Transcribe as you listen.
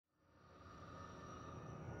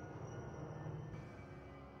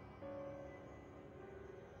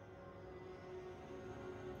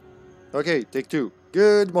Okay, take two.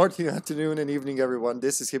 Good morning, afternoon, and evening, everyone.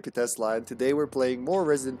 This is HippyTesla, and today we're playing more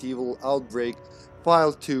Resident Evil Outbreak,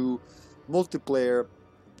 File 2, multiplayer,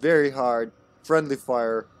 very hard, friendly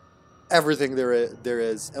fire, everything there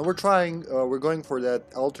is. And we're going for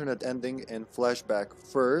that alternate ending and flashback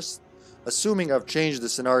first, assuming I've changed the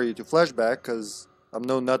scenario to flashback, because I'm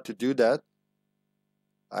known not to do that.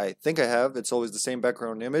 I think I have, it's always the same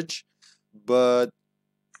background image, but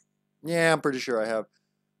yeah, I'm pretty sure I have.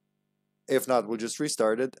 If not, we'll just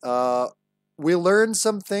restart it. We learned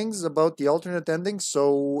some things about the alternate ending.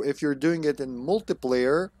 So if you're doing it in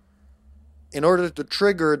multiplayer, in order to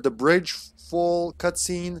trigger the bridge full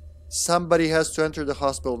cutscene, somebody has to enter the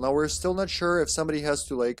hospital. Now we're still not sure if somebody has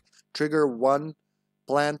to like trigger one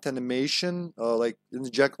plant animation, like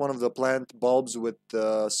inject one of the plant bulbs with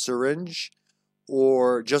the syringe,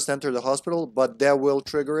 or just enter the hospital, but that will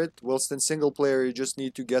trigger it. Whilst in single player, you just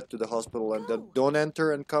need to get to the hospital and then don't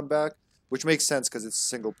enter and come back, which makes sense because it's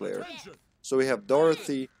single player. So we have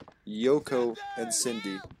Dorothy, Yoko, and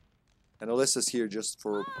Cindy. And Alyssa's here just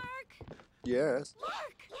for... Yes.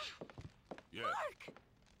 Yeah.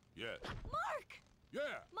 Yeah. Mark! Yeah.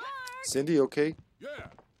 Mark! Cindy, okay? Yeah.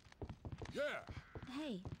 Yeah.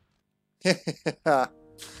 Hey.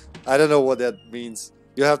 I don't know what that means.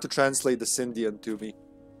 You have to translate the Cindian to me.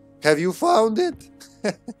 Have you found it?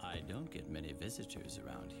 I don't get many visitors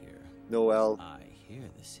around here. Noel. I hear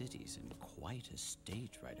the city's in quite a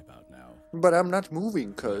state right about now. But I'm not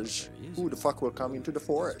moving, cuz There is who the fuck will come into the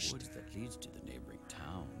forest? woods that leads to the neighboring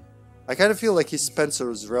town. I kind of feel like he's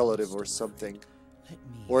Spencer's relative or something. Let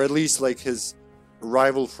me Or at least like his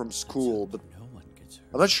rival from school, but no one gets hurt.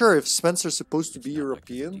 I'm not sure if Spencer's supposed to be It's not like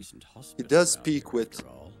European. there's a decent He hospital does around speak here with after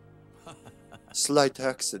all. slight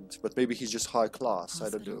accent, but maybe he's just high class, I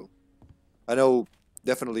don't know. I know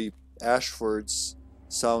definitely Ashford's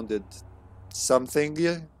sounded something.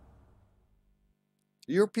 Yeah.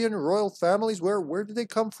 European royal families, where did they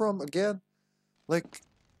come from again? Like,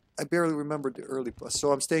 I barely remember the early plus,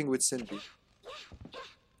 so I'm staying with Cindy.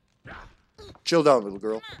 Chill down, little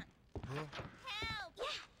girl.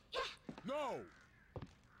 No.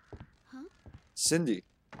 Cindy.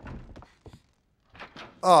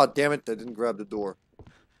 Oh, damn it, I didn't grab the door.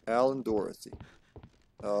 Al and Dorothy.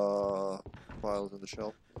 Files on the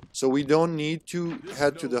shelf. So we don't need to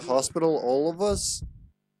head to the hospital, all of us?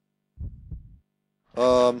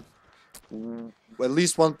 At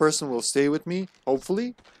least one person will stay with me,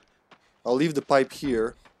 hopefully. I'll leave the pipe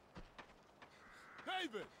here.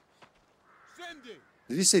 David. Cindy.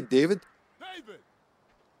 Did he say David? David.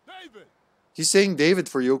 David. He's saying David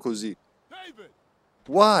for Yoko Z. David.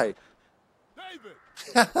 Why? David.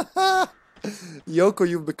 Yoko,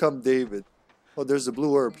 you've become David. Oh, there's a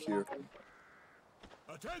blue herb here.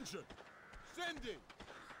 Attention. Cindy.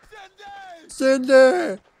 Cindy.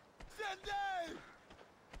 Cindy! Cindy.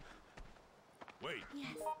 Wait.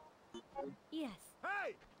 Yes. Yes.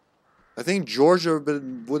 Hey. I think Georgia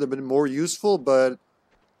would have been more useful, but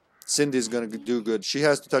Cindy's gonna do good. She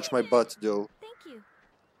has to touch my butt, though. Thank you.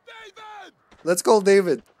 David. Let's call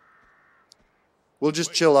David. We'll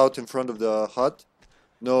just chill out in front of the hut.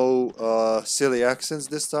 No silly accents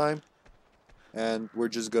this time. And we're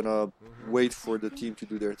just gonna wait for the team to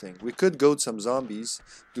do their thing. We could goad some zombies.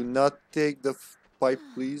 Do not take the pipe,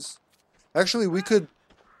 please. Actually,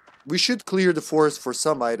 we should clear the forest for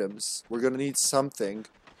some items. We're gonna need something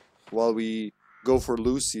while we go for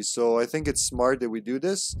Lucy. So I think it's smart that we do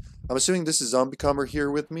this. I'm assuming this is Zombie Comer here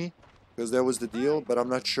with me, because that was the deal, but I'm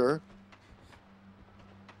not sure.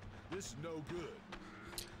 This is no good.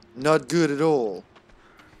 Not good at all.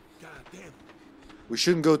 God damn it. We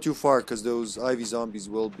shouldn't go too far, because those Ivy zombies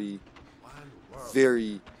will be Why in the world?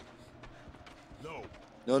 very... No.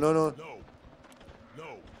 No. No.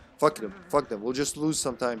 No. Fuck them. Fuck them. We'll just lose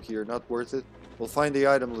some time here. Not worth it. We'll find the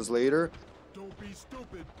items later. Don't be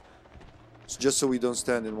stupid. Just so we don't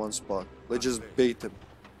stand in one spot. Let's just bait them.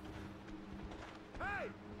 Hey.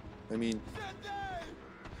 I mean, Cindy.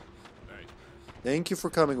 Hey. thank you for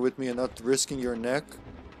coming with me and not risking your neck.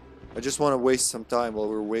 I just want to waste some time while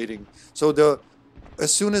we're waiting. So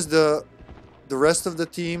as soon as the rest of the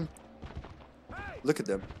team... Look at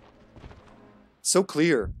them. So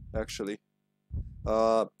clear, actually.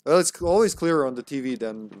 Well, it's always clearer on the TV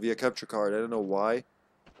than via capture card. I don't know why.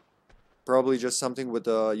 Probably just something with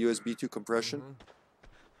USB 2 compression.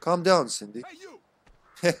 Calm down, Cindy.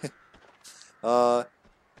 Hey, you.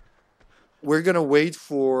 We're gonna wait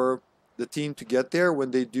for the team to get there.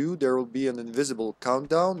 When they do, there will be an invisible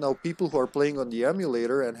countdown. Now, people who are playing on the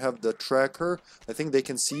emulator and have the tracker, I think they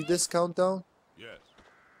can see this countdown. Yes.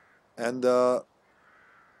 And, Hey,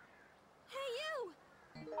 you!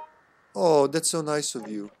 oh, that's so nice of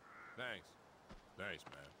you. Thanks. Thanks,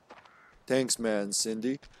 man. Thanks, man,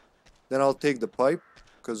 Cindy. Then I'll take the pipe,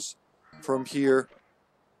 because from here,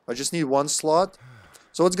 I just need one slot.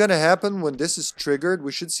 So what's gonna happen when this is triggered,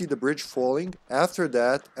 we should see the bridge falling. After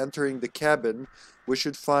that, entering the cabin, we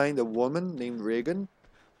should find a woman named Regan.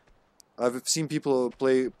 I've seen people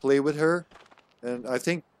play with her, and I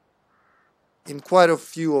think in quite a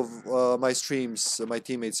few of my streams, my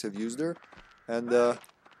teammates have used her. And,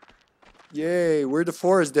 yay, we're the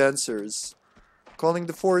forest dancers. Calling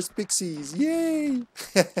the forest pixies, yay!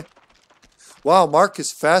 Wow, Mark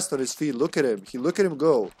is fast on his feet. Look at him. Look at him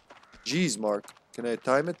go. Jeez, Mark. Can I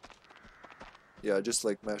time it? Yeah, just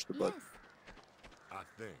like mash the button. Yes. I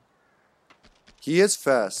think. He is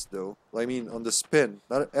fast though. I mean, on the spin.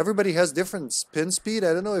 Not everybody has different spin speed.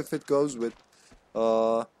 I don't know if it goes with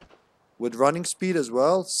running speed as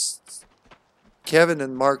well. Kevin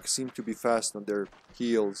and Mark seem to be fast on their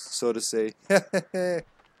heels, so to say. Hey!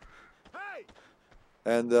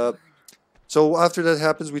 And so after that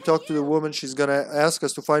happens, we talk to the woman. She's gonna ask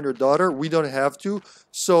us to find her daughter. We don't have to.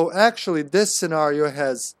 So actually, this scenario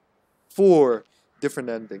has 4 different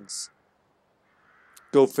endings.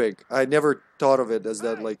 Go fig. I never thought of it as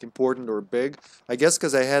that like important or big. I guess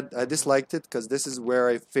because I disliked it because this is where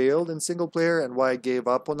I failed in single player and why I gave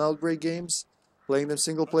up on Outbreak games, playing them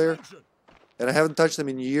single player. Attention. And I haven't touched them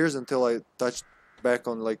in years until I touched back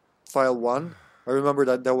on like file 1. I remember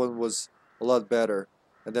that one was a lot better.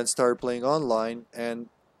 And then started playing online and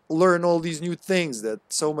learn all these new things that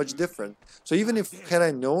so much different. So even if had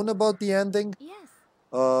I known about the ending,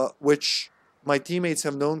 Yes. which my teammates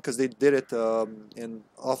have known because they did it in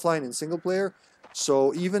offline in single player.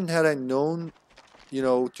 So even had I known, you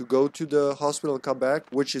know, to go to the hospital and come back,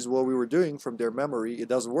 which is what we were doing from their memory, it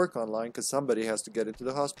doesn't work online because somebody has to get into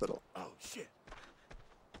the hospital. Oh, shit.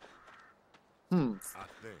 I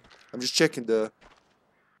think. I'm just checking the...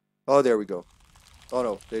 Oh, there we go. Oh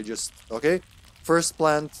no, they just... Okay. First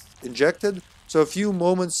plant injected. So a few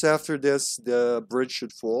moments after this, the bridge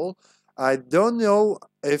should fall. I don't know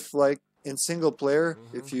if, like, in single player,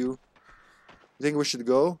 if you think we should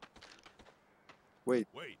go. Wait.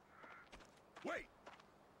 Wait.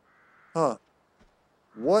 Huh.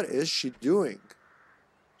 What is she doing?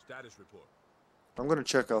 Status report. I'm gonna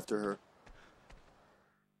check after her.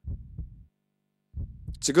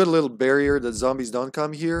 It's a good little barrier that zombies don't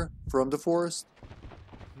come here from the forest.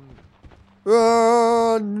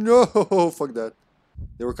 Oh, no! Fuck that.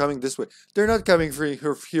 They were coming this way. They're not coming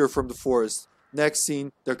here from the forest. Next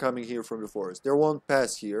scene, they're coming here from the forest. They won't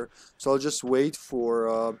pass here. So I'll just wait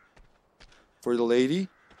for the lady.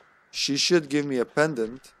 She should give me a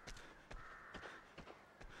pendant.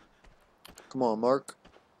 Come on, Mark.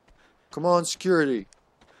 Come on, security.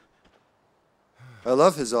 I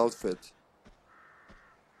love his outfit.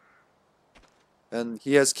 And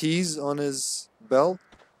he has keys on his belt,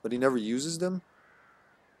 but he never uses them.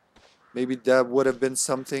 Maybe that would have been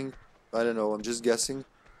something. I don't know, I'm just guessing.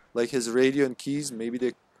 Like his radio and keys, maybe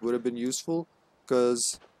they would have been useful.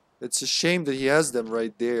 Because it's a shame that he has them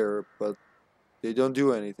right there, but they don't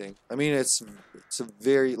do anything. I mean, it's a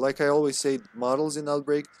very, like I always say, models in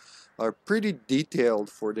Outbreak are pretty detailed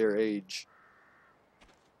for their age.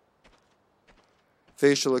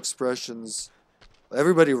 Facial expressions.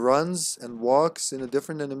 Everybody runs and walks in a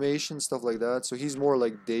different animation, stuff like that. So he's more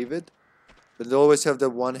like David. But they always have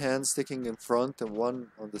that one hand sticking in front and one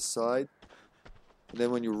on the side. And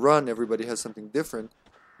then when you run, everybody has something different.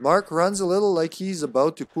 Mark runs a little like he's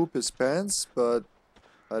about to poop his pants, but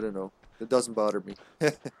I don't know. It doesn't bother me.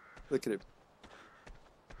 Look at him.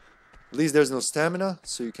 At least there's no stamina,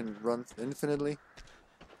 so you can run infinitely.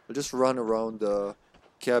 I'll just run around the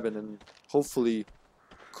cabin and hopefully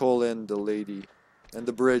call in the lady and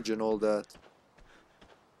the bridge and all that.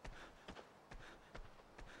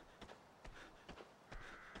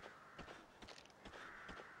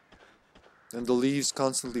 And the leaves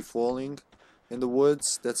constantly falling in the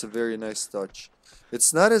woods. That's a very nice touch.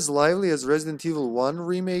 It's not as lively as Resident Evil 1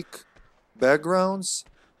 remake backgrounds,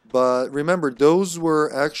 but remember, those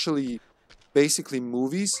were actually basically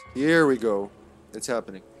movies. Here we go. It's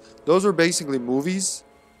happening. Those were basically movies.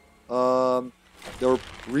 They were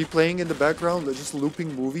replaying in the background. They're just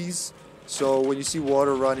looping movies. So when you see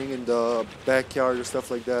water running in the backyard or stuff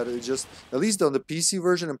like that, it just, at least on the PC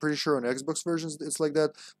version, I'm pretty sure on Xbox versions it's like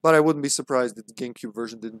that. But I wouldn't be surprised if the GameCube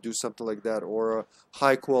version didn't do something like that, or a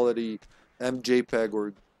high quality MJPEG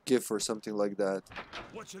or GIF or something like that.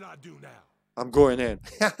 What should I do now? I'm going in.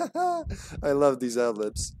 I love these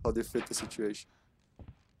ad-libs, how they fit the situation.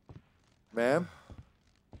 Ma'am?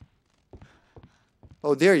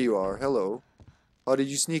 Oh, there you are. Hello. How did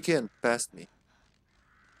you sneak in past me?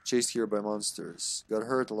 chased here by monsters. Got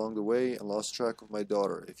hurt along the way and lost track of my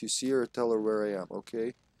daughter. If you see her, tell her where I am,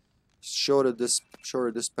 okay? Show her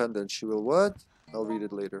this pendant. She will what? I'll read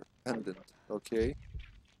it later. Pendant, okay?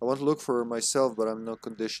 I want to look for her myself, but I'm not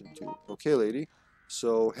conditioned to. Okay, lady.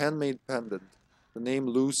 So, handmade pendant. The name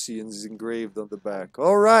Lucy is engraved on the back.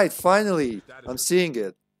 Alright, finally! I'm seeing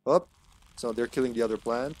it. Up. So they're killing the other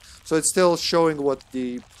plant. So it's still showing what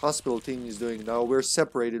the hospital team is doing now. We're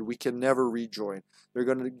separated. We can never rejoin. They're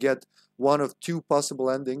going to get one of two possible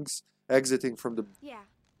endings. Exiting from the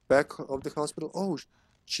back of the hospital. Oh,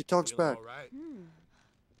 she talks Feeling back. all right?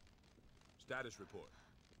 Status report.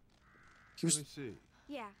 He was... Let me see.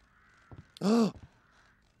 Yeah. Oh,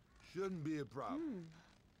 Shouldn't be a problem.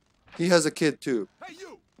 he has a kid too. Hey,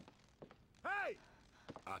 you! Hey!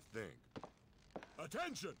 I think.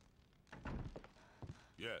 Attention!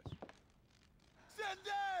 Yes.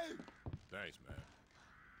 Cindy! Thanks, man.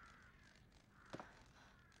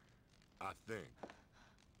 I think.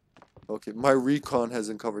 Okay, my recon has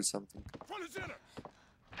uncovered something. Front and center!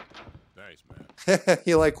 Thanks, man.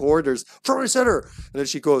 He like orders front and center, and then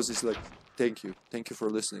she goes. He's like, thank you for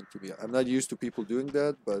listening to me. I'm not used to people doing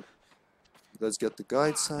that, but let's get the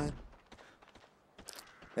guide sign.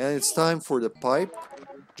 And it's time for the pipe,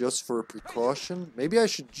 just for precaution. Maybe I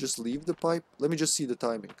should just leave the pipe. Let me just see the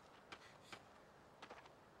timing.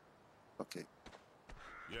 Okay.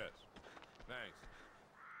 Yes. Thanks.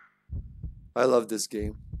 I love this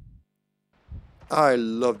game. I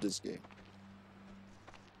love this game.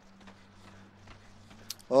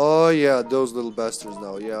 Oh yeah, those little bastards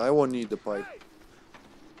now. Yeah, I won't need the pipe.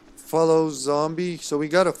 Follow zombie. So we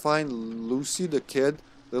gotta find Lucy, the kid,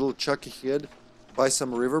 little Chucky kid, by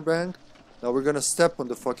some riverbank. Now we're gonna step on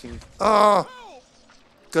the fucking... Ah!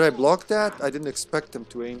 Could I block that? I didn't expect them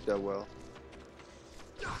to aim that well.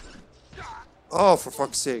 Oh, for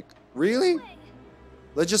fuck's sake. Really?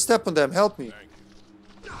 Let's just step on them. Help me.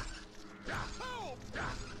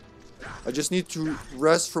 I just need to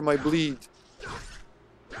rest from my bleed.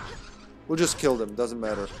 We'll just kill them. Doesn't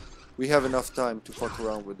matter. We have enough time to fuck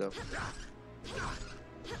around with them.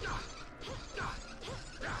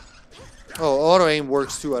 Oh, auto aim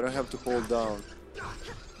works too. I don't have to hold down.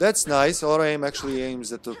 That's nice. Auto aim actually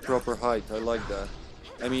aims at the proper height. I like that.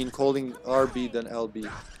 I mean, holding RB than LB.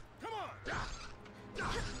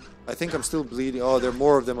 I think I'm still bleeding. Oh, there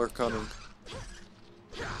more of them are coming.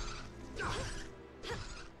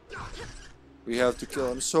 We have to kill.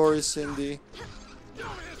 I'm sorry, Cindy.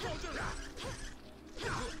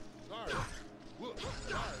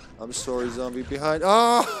 I'm sorry, zombie behind.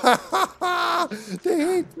 Oh! They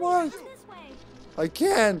hate Mark. I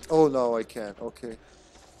can't. Oh no, I can't. Okay.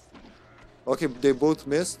 Okay, they both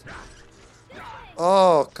missed.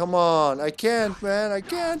 Oh, come on. I can't, man. I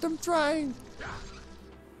can't. I'm trying.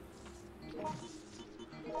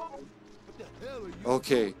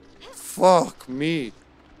 Okay. Fuck me.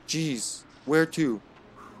 Jeez. Where to?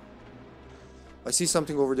 I see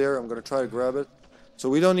something over there. I'm gonna try to grab it. So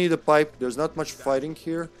we don't need a pipe. There's not much fighting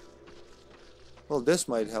here. Well, this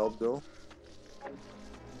might help though.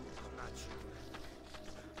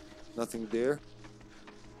 Nothing there.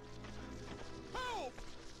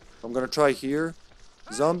 I'm gonna try here.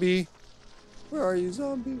 Zombie. Where are you,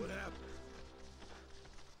 zombie?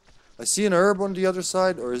 I see an herb on the other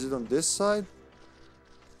side, or is it on this side?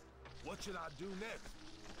 What should I do next?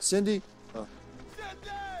 Cindy? Oh.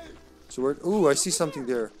 Cindy! So where? Ooh, I see something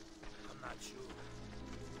there. I'm not sure.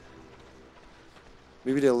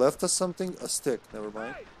 Maybe they left us something? A stick. Never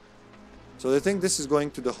mind. So they think this is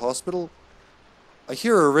going to the hospital. I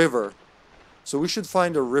hear a river. So we should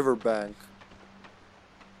find a river bank.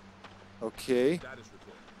 Okay. Status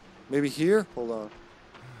report. Maybe here? Hold on.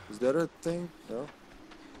 Is that a thing? No?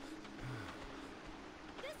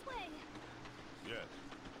 This way. Yes.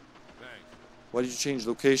 Thanks. Why did you change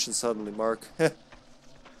location suddenly, Mark?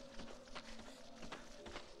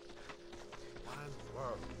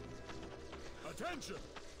 Attention!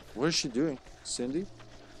 What is she doing? Cindy?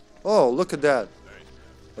 Oh, look at that. Thanks.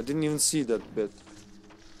 I didn't even see that bit.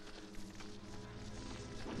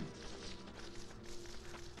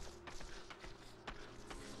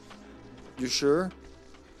 You sure?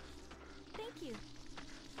 Thank you.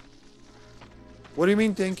 What do you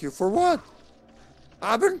mean thank you? For what?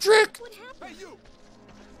 I've been tricked! What happened? Hey, you!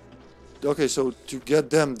 Okay, so to get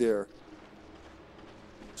them there.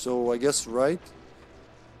 So I guess right?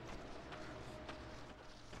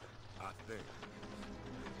 I think.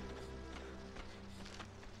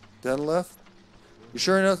 10 left? You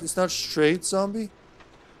sure enough it's not straight, zombie?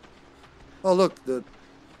 Oh look, that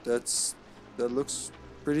looks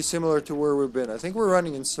pretty similar to where we've been. I think we're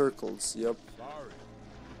running in circles. Yep. Sorry.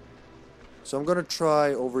 So I'm gonna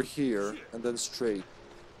try over here and then straight.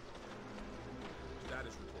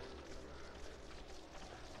 Status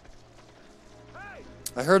report. Hey!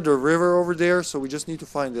 I heard the river over there, so we just need to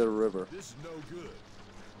find the river. This is no good.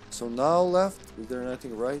 So now left. Is there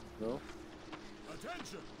anything right? No.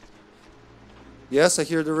 Attention! Yes, I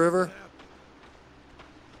hear the river.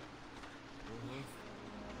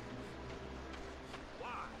 Why?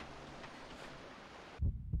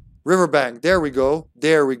 Riverbank. There we go.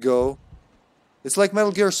 There we go. It's like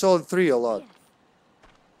Metal Gear Solid 3 a lot. Yes.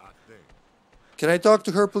 I think. Can I talk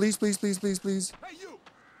to her, please, please, please, please, please? Hey, you!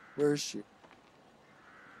 Where is she?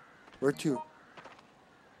 Where to?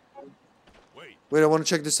 Wait, Wait, I want to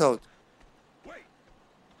check this out. wait!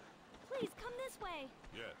 Please come this way.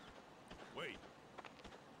 Yes. Wait.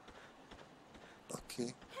 Okay.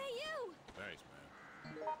 Hey, you! Thanks,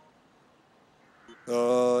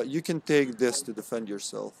 man. You can take this to defend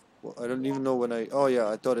yourself. Well, I don't even know when I... Oh, yeah,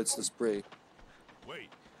 I thought it's the spray. Wait,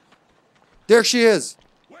 There she is!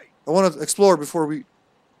 wait! I want to explore before we...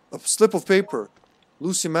 A slip of paper.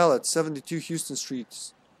 Lucy Mallet, 72 Houston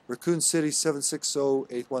Street. Raccoon City,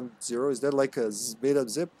 760810. Is that like a made-up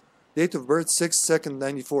zip? Date of birth,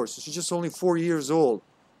 6/2/94. So she's just only 4 years old.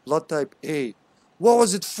 Blood type A. What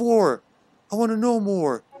was it for? I want to know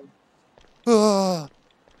more. Ah,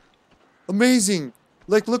 amazing.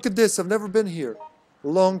 Like, look at this. I've never been here.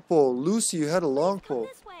 Long pole. Lucy, you had a long Come pole.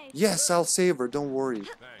 this way. Yes, I'll save her. Don't worry.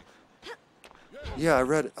 Thanks. Yeah, I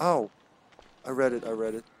read it. Ow. I read it. I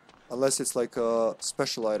read it. Unless it's like a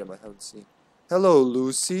special item I haven't seen. Hello,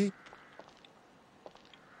 Lucy.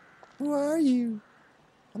 Who are you?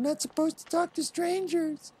 I'm not supposed to talk to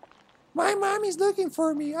strangers. My mommy's looking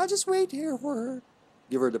for me. I'll just wait here for her.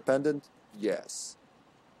 Give her the pendant? Yes.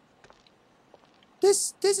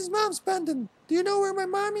 This is Mom's pendant. Do you know where my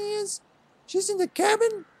mommy is? She's in the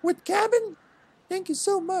cabin? With cabin? Thank you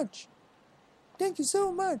so much. Thank you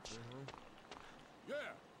so much. Yeah,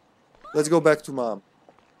 Let's go back to Mom.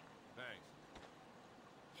 thanks.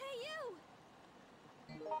 Hey, you!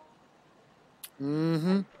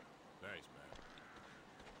 Mm-hmm. Thanks, man.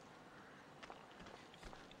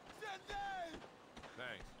 Cindy!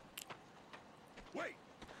 Thanks. Wait!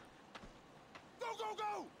 Go, go,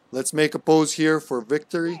 go! Let's make a pose here for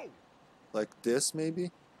victory. Like this,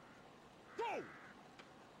 maybe? Go!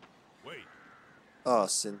 Wait, Ah,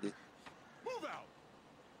 Cindy. move out!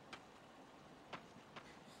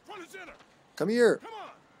 Front and center! Come here. Come on!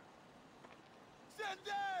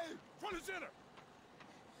 Cindy! Front and center!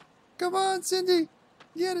 Come on, Cindy.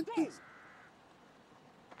 Get it. Go!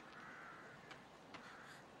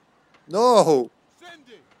 No.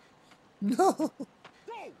 Cindy! No. Go!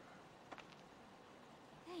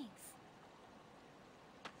 Thanks.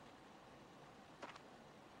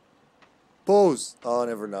 Pose. Oh,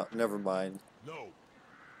 never mind. No!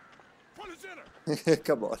 Front and center!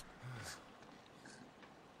 Come on.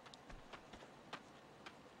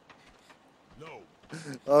 No!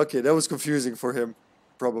 Okay, that was confusing for him.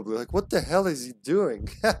 Probably. Like, what the hell is he doing?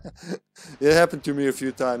 It happened to me a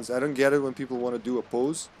few times. I don't get it when people want to do a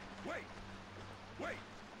pose. Wait! Wait!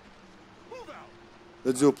 Move out!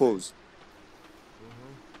 Let's do a pose.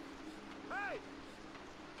 Hey!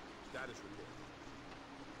 Status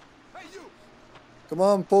report. Hey, you! Come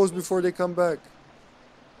on, pose before they come back.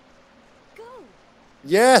 Go!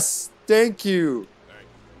 Yes! Thank you! Thanks.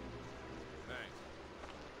 Thanks.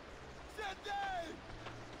 Cindy!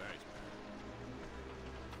 Thanks,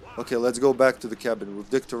 man. Okay, let's go back to the cabin. We've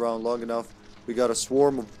dicked around long enough. We got a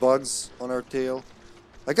swarm of bugs on our tail.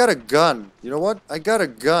 I got a gun. You know what? I got a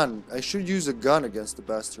gun. I should use a gun against the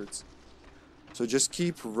bastards. So just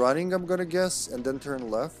keep running, I'm gonna guess, and then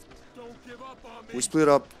turn left. Don't give up on me! We split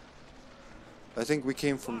up. I think we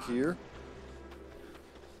came from here.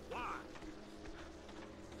 Why?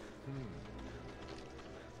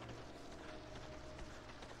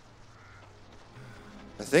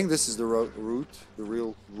 I think this is the route, the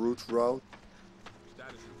real route. Status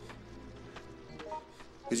report.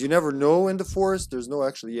 Because you never know in the forest. There's no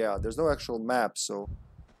actual map. So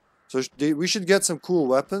we should get some cool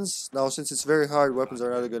weapons. Now, since it's very hard, weapons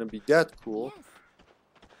are not going to be that cool. Yes.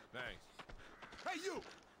 Thanks. Hey, you!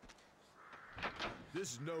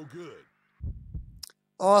 This is no good.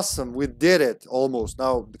 Awesome, we did it, almost.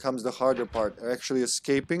 Now comes the harder part, actually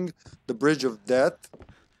escaping the bridge of death.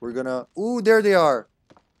 We're gonna... Ooh, there they are!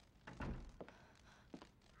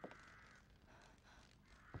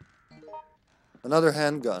 Another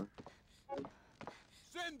handgun.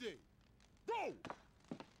 Cindy! Go!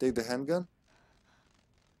 Take the handgun.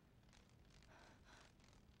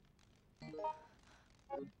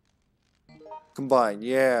 Combine,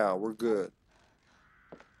 yeah, we're good.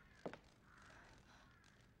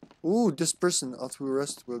 Ooh, this person, after we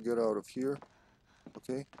rest, will get out of here.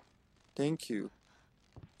 Okay. Thank you.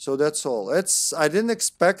 So that's all. I didn't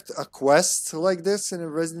expect a quest like this in a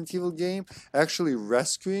Resident Evil game. Actually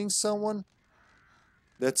rescuing someone.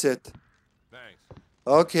 That's it. Thanks.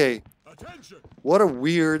 Okay. Attention! What a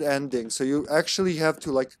weird ending. So you actually have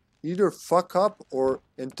to like either fuck up or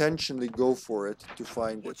intentionally go for it to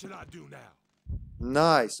find What it. should I do now?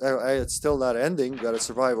 Nice. It's still not ending. Gotta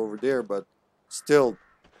survive over there, but still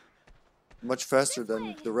much faster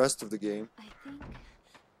than the rest of the game. I think.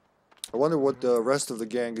 I wonder what the rest of the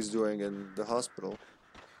gang is doing in the hospital.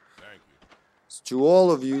 Thank you. So to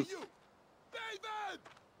all of Hey, you, you! David!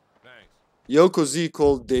 Thanks. Yoko Z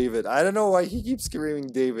called David. I don't know why he keeps screaming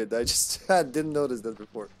David. I just didn't notice that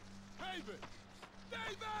before. David!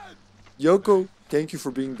 David! Yoko, thank you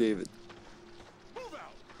for being David. Move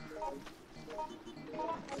out!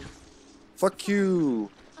 Fuck you.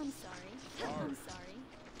 I'm sorry. I'm sorry.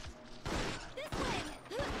 This way!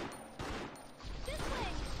 This way!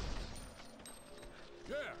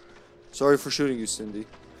 Yeah. Sorry for shooting you, Cindy.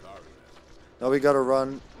 Sorry, man. Now we gotta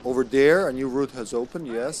run over there. A new route has opened,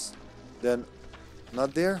 yes. Then,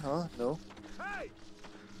 not there, huh? No. Hey!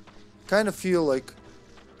 Kind of feel like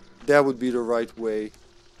that would be the right way.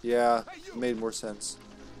 Yeah, it made more sense.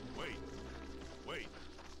 Wait. Wait.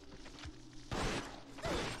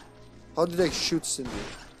 How did I shoot Cindy?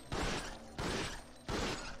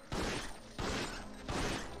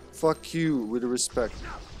 Fuck you, with respect.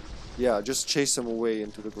 Yeah, just chase him away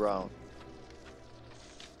into the ground.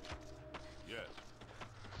 Yes.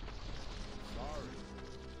 Sorry.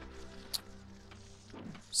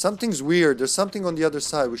 Something's weird. There's something on the other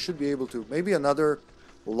side. We should be able to. Maybe another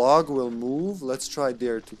log will move. Let's try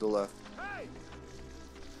there to the left. Hey!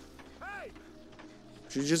 Hey!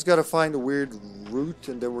 You just gotta find a weird route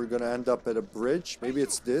and then we're gonna end up at a bridge. Maybe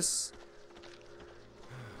it's this.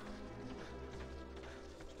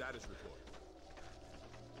 Status report.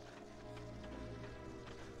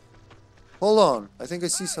 Hold on. I think I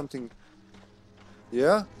see something.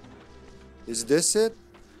 Yeah? Is this it?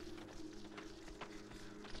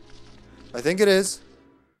 I think it is.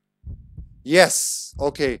 Yes!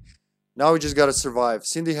 Okay. Now we just gotta survive.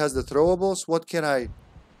 Cindy has the throwables. What can I...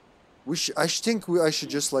 I think I should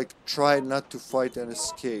just like try not to fight and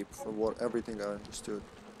escape from everything I understood.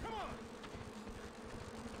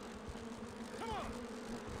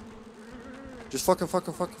 Just fucking.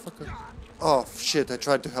 Oh shit, I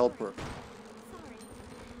tried to help her.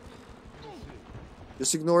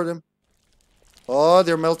 Just ignore them. Oh,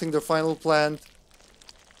 they're melting their final plant.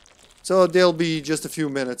 So they'll be just a few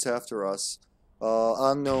minutes after us.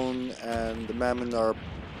 Unknown and the Mammon are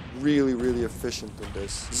really efficient in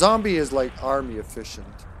this. Zombie is like army efficient.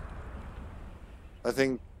 I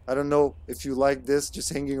don't know if you like this,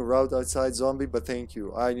 just hanging around outside Zombie, but thank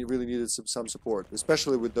you. I really needed some support,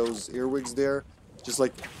 especially with those earwigs there. Just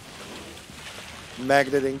like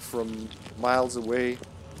magneting from miles away.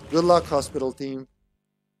 Good luck, hospital team.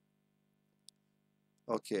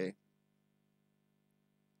 Okay.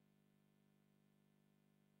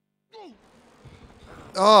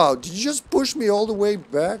 Oh, did you just push me all the way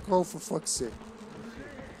back? Oh, for fuck's sake.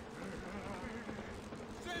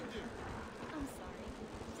 I'm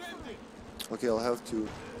sorry. Okay, I'll have to... You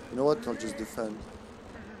know what? I'll just defend.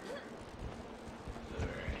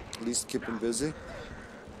 At least keep him busy.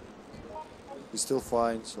 He's still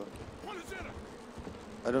fine, so...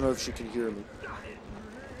 I don't know if she can hear me.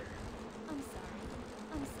 I'm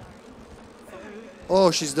sorry.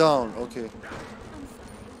 Oh, she's down. Okay. I'm sorry.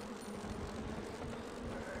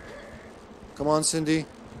 Come on, Cindy.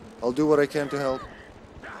 I'll do what I can to help.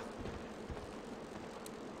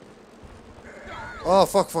 Oh,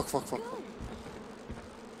 fuck. Oh,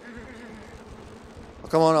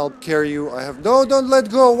 come on, I'll carry you. No, don't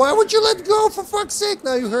let go. Why would you let go? For fuck's sake,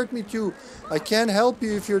 now you hurt me too. I can't help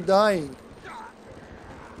you if you're dying.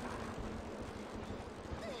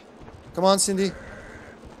 Come on, Cindy.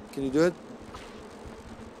 Can you do it?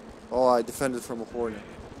 Oh, I defended from a hornet.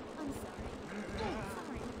 I'm sorry.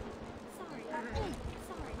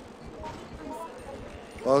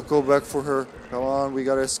 I'll go back for her. Come on, we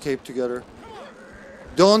gotta escape together.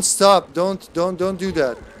 Don't stop. Don't do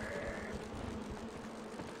that.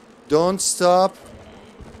 Don't stop.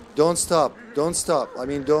 Don't stop. I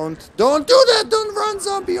mean, don't do that. Don't run,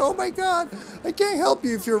 zombie. Oh my god. I can't help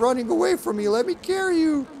you if you're running away from me. Let me carry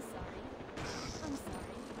you. I'm sorry.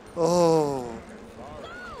 Oh.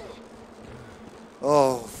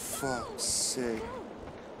 Oh, fuck's sake.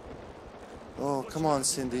 Oh, come on,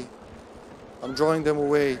 Cindy. I'm drawing them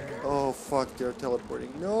away. Oh, fuck, they're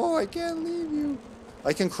teleporting. No, I can't leave you.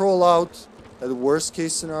 I can crawl out at the worst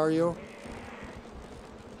case scenario.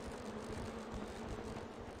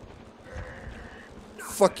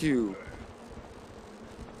 fuck you.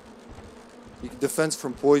 You can defense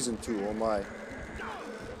from poison too, oh my.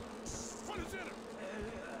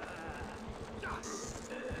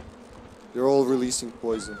 They're all releasing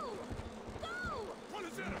poison.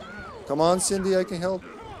 Come on, Cindy, I can help.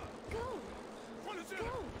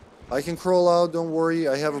 I can crawl out, don't worry.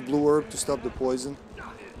 I have a blue herb to stop the poison.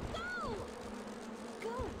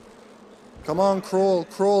 Come on, crawl,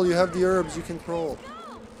 crawl. You have the herbs, you can crawl.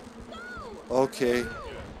 Okay.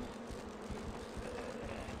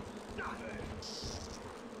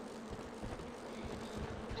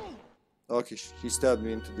 Okay, he stabbed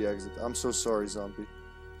me into the exit. I'm so sorry, zombie.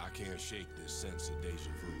 I can't shake this sense of deja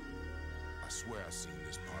vu. I swear I've seen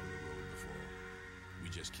this part of the road before. We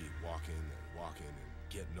just keep walking and walking and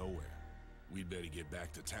get nowhere. We'd better get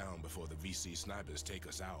back to town before the VC snipers take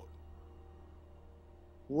us out.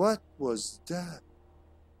 What was that?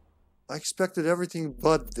 I expected everything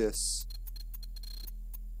but this.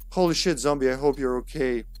 Holy shit, zombie, I hope you're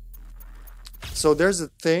okay. So there's a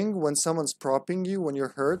thing when someone's propping you when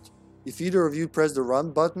you're hurt. If either of you press the run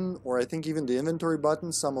button, or I think even the inventory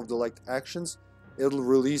button, some of the like actions, it'll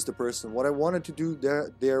release the person. What I wanted to do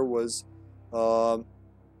there was, oh,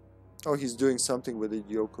 he's doing something with it,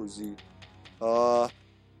 Yoko Z.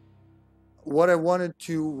 What I wanted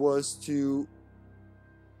to was to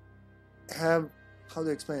have, how do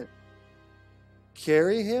I explain it?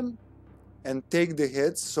 Carry him and take the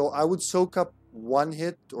hits. So I would soak up one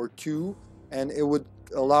hit or two, and it would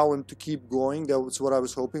allow him to keep going. That was what I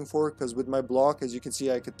was hoping for, because with my block, as you can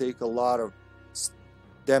see, I could take a lot of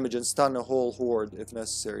damage and stun a whole horde if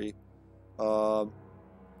necessary,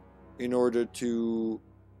 in order to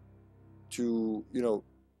you know,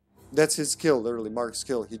 that's his skill, literally Mark's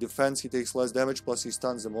skill. He defends, he takes less damage, plus he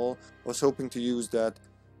stuns them all. I was hoping to use that,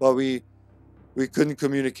 but we couldn't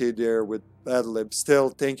communicate there with Adlib. Still,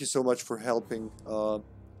 thank you so much for helping.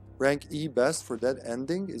 Rank E best for that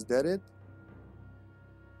ending, is that it?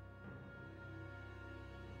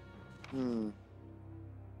 An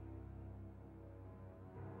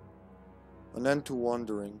end to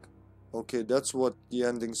wandering. Okay, that's what the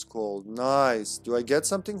ending's called. Nice. Do I get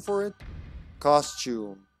something for it?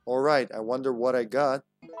 Costume. Alright, I wonder what I got.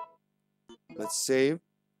 Let's save.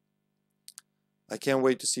 I can't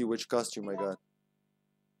wait to see which costume I got.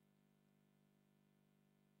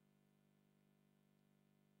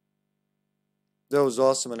 That was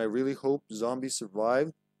awesome, and I really hope Zombie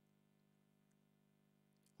survived.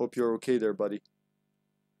 Hope you're okay there, buddy.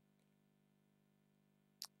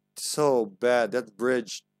 So bad, that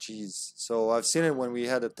bridge, jeez. So I've seen it when we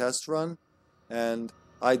had a test run, and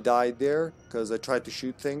I died there because I tried to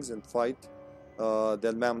shoot things and fight.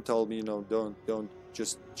 That ma'am told me, you know, don't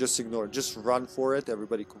just ignore it, just run for it.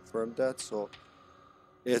 Everybody confirmed that. So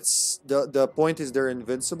it's the point is they're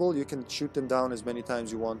invincible. You can shoot them down as many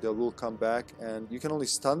times you want. They will come back, and you can only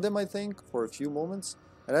stun them, I think, for a few moments.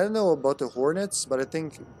 And I don't know about the hornets, but I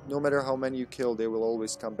think no matter how many you kill, they will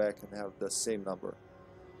always come back and have the same number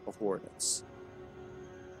of hornets.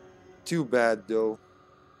 Too bad, though.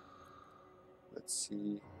 Let's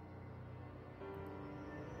see.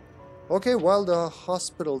 Okay, while the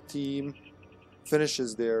hospital team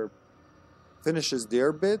finishes their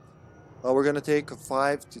bit, we're gonna take a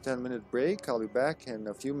 5 to 10 minute break. I'll be back in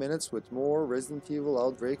a few minutes with more Resident Evil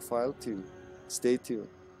Outbreak File 2. Stay tuned.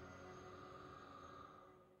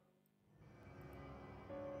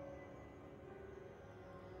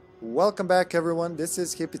 Welcome back, everyone. This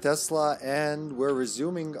is HippyTesla, and we're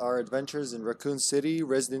resuming our adventures in Raccoon City,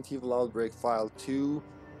 Resident Evil Outbreak File 2,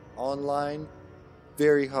 online,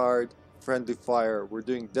 very hard, friendly fire. We're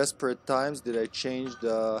doing Desperate Times. Did I change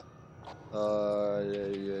the...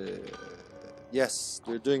 yes,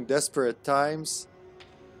 we're doing Desperate Times.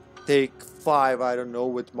 Take 5, I don't know,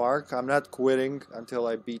 with Mark. I'm not quitting until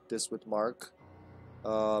I beat this with Mark.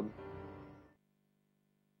 Wow,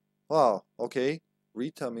 okay.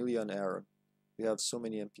 Rita, Amelia, and Aaron. We have so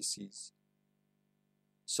many NPCs.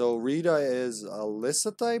 So Rita is a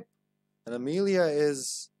Lissa type, and Amelia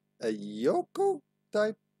is a Yoko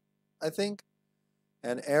type, I think.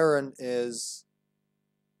 And Aaron is...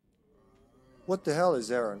 What the hell is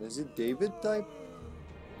Aaron? Is it David type?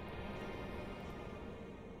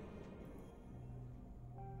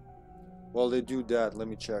 Well, they do that. Let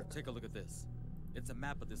me check. Take a look at this. It's a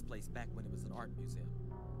map of this place back when it was an art museum.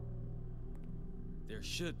 There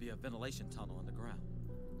should be a ventilation tunnel in the ground.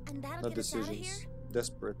 And that'll Not get us out of here? decisions.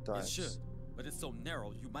 Desperate times. It should, but it's so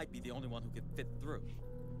narrow you might be the only one who can fit through.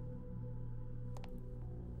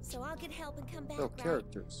 So I'll get help and come back, Oh, right?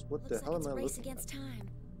 characters. What the Looks hell like am I it's a race looking against at? time.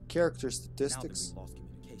 Character Now that statistics. we've lost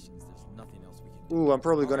communications, there's nothing else we can Ooh, I'm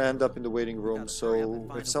probably gonna end up in the waiting room, so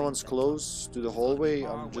if someone's close to the hallway,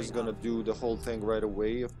 I'm just gonna do the whole thing right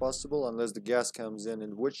away if possible, unless the gas comes in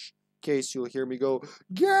which case you'll hear me go,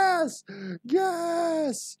 gas!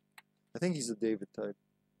 Gas! I think he's a David type.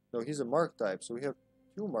 No, he's a Mark type, so we have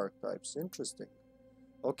 2 Mark types. Interesting.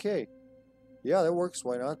 Okay. Yeah, that works,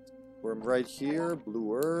 why not? We're right here,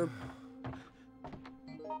 blue herb.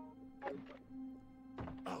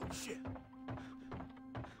 Oh shit.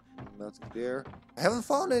 Nothing there. I haven't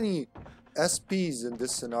found any SPs in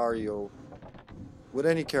this scenario with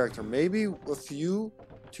any character. Maybe a few,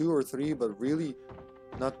 2 or 3, but really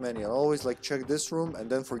not many. I always like check this room and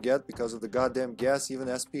then forget because of the goddamn gas. Even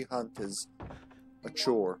SP hunt is a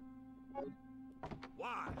chore.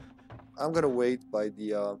 Why? I'm gonna wait by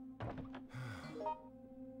the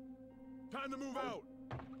Time to move out.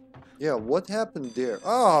 yeah, what happened there?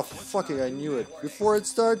 Oh, fucking, I knew it. Before it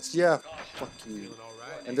starts, yeah, fuck you. Feeling all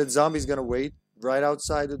right? And that zombie's gonna wait right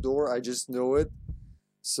outside the door. I just know it.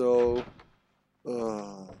 So,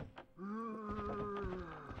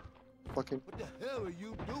 fucking. What the hell are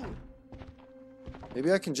you doing?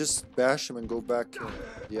 Maybe I can just bash him and go back.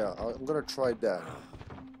 Yeah, I'm gonna try that.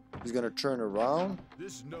 He's gonna turn around.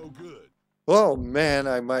 This is no good. Oh man,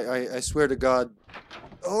 I swear to God.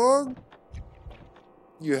 Oh,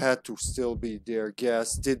 you had to still be there,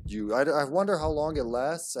 gas, did you? I wonder how long it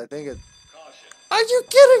lasts. I think it. Are you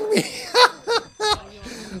kidding me?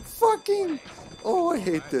 Fucking. Oh, I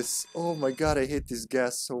hate this. Oh my God, I hate this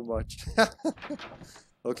gas so much.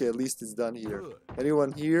 Okay, at least it's done here. Good.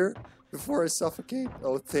 Anyone here before I suffocate?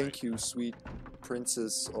 Oh, thank you, sweet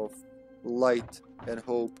princess of light and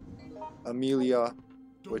hope, Amelia,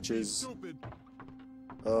 Don't which be is stupid.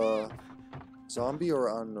 zombie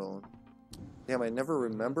or unknown. Damn, I never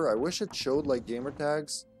remember. I wish it showed like gamer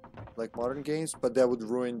tags, like modern games, but that would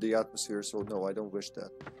ruin the atmosphere. So no, I don't wish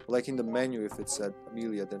that. Like in the menu, if it said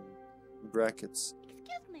Amelia, then in brackets,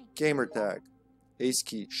 Excuse me. gamer tag, ace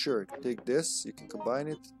key. Sure, take this. You can combine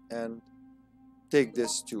it and take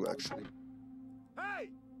this too. Actually, Hey!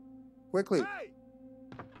 quickly. Hey!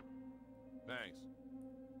 Thanks.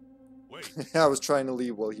 Wait. I was trying to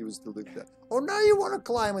leave while he was still doing that. Oh, now you want to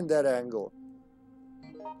climb in that angle.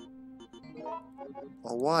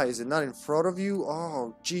 Oh, why? Is it not in front of you?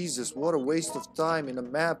 Oh, Jesus, what a waste of time in a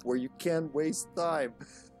map where you can't waste time.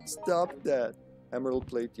 Stop that. Emerald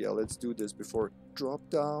plate, yeah, let's do this before drop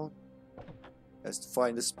down. Has to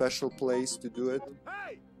find a special place to do it.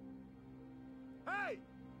 Hey! Hey!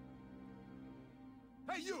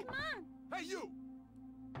 Hey you! Come on. Hey you!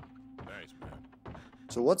 Thanks, man.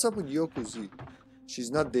 So what's up with Yokuzi? She's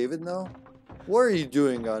not David now? What are you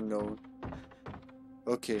doing, unknown?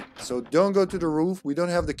 Okay, so don't go to the roof. We don't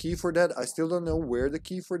have the key for that. I still don't know where the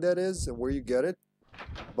key for that is and where you get it.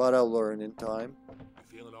 But I'll learn in time.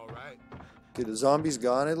 You feeling all right? Okay, the zombie's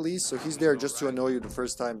gone at least. So he's there just to annoy you the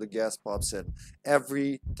first time the gas pops in.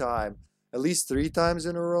 Every time. At least 3 times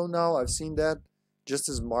in a row now. I've seen that. Just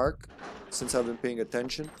as Mark. Since I've been paying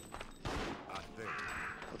attention. I think.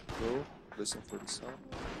 Let's go. Listen for the sound.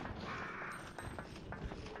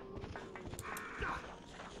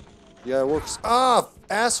 Yeah, it works. Ah,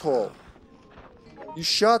 asshole! You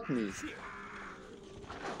shot me.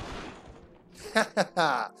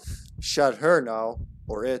 Shot her now,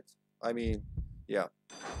 or it. I mean, yeah.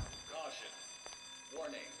 Caution.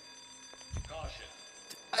 Warning. Caution.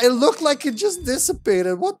 It looked like it just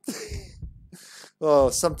dissipated. What? Oh,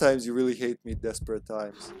 sometimes you really hate me, desperate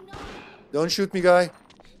times. Don't shoot me, guy.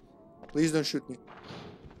 Please don't shoot me.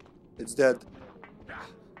 It's dead.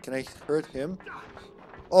 Can I hurt him?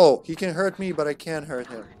 Oh, he can hurt me, but I can't hurt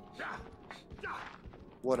him.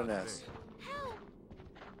 What an ass.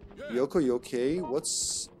 Yoko, you okay?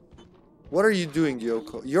 What are you doing,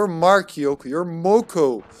 Yoko? You're Mark, Yoko. You're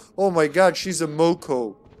Moko. Oh my God, she's a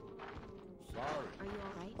Moko. Sorry. Are you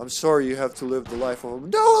alright? I'm sorry you have to live the life of a...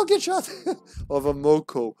 No, I'll get shot! Of a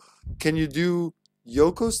Moko. Can you do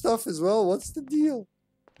Yoko stuff as well? What's the deal?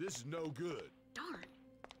 This is no good. Darn.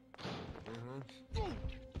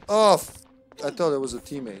 Oh, I thought it was a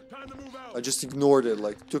teammate. Time to move out. I just ignored it,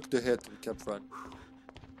 like, took the hit and kept running.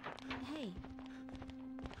 Hey.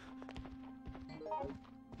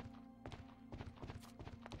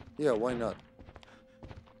 Yeah, why not?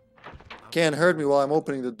 Can't hurt me while I'm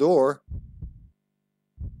opening the door.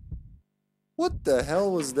 What the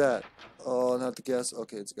hell was that? Oh, not the gas.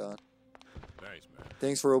 Okay, it's gone. Thanks, man.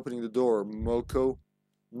 Thanks for opening the door, Moko.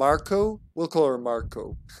 Marco? We'll call her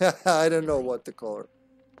Marco. I don't know what to call her.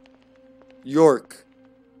 York.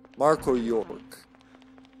 Marco York.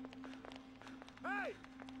 Hey!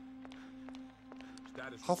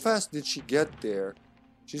 Status How report. fast did she get there?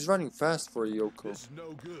 She's running fast for a Yoko. This is no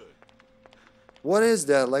good. What is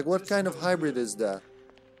that? Like, what kind of hybrid is that?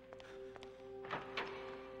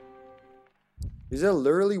 Is that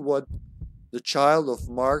literally what the child of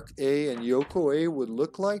Mark A and Yoko A would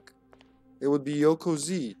look like? It would be Yoko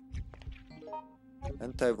Z.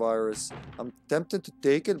 Antivirus. I'm tempted to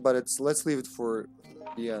take it, but let's leave it for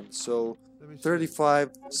the end. So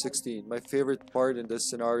 3516. My favorite part in this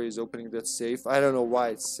scenario is opening that safe. I don't know why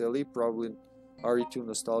it's silly. Probably RE2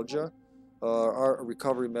 nostalgia. Our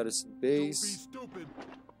recovery medicine base.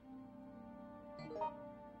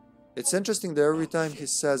 It's interesting that every time he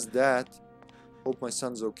says that, hope my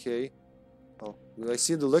son's okay. Oh, do I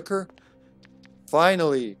see the liquor?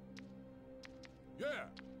 Finally! Yeah.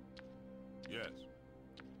 Yes.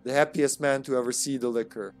 The happiest man to ever see the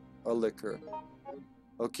liquor. A liquor.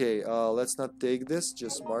 Okay, let's not take this,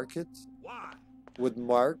 just mark it. Why? With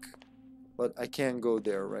mark. But I can't go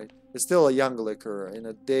there, right? It's still a young liquor. In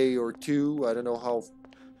a day or two, I don't know how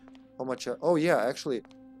much oh yeah, actually.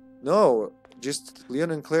 No, just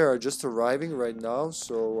Leon and Claire are just arriving right now,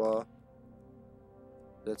 so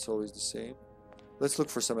that's always the same. Let's look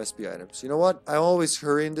for some SP items. You know what? I always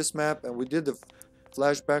hurry in this map, and we did the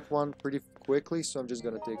flashback one pretty quickly, so I'm just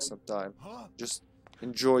gonna take some time. Just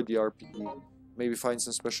enjoy the RPG. Maybe find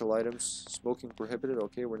some special items. Smoking prohibited.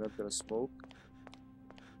 Okay, we're not gonna smoke.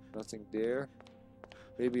 Nothing there.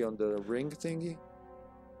 Maybe on the ring thingy.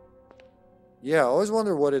 Yeah, I always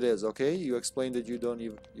wonder what it is. Okay, you explained that you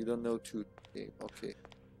don't know too. Okay.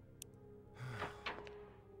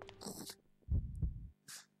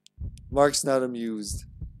 Mark's not amused.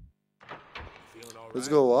 Let's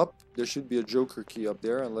go up. There should be a Joker key up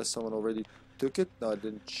there, unless someone already took it. No, I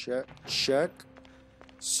didn't check.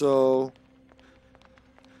 So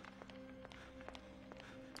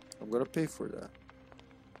I'm gonna pay for that.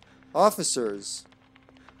 Officers.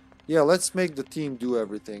 Yeah, let's make the team do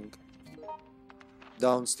everything.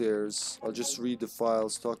 Downstairs. I'll just read the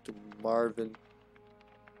files, talk to Marvin.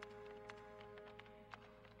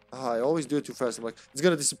 I always do it too fast. I'm like, it's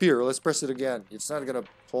gonna disappear. Let's press it again. It's not gonna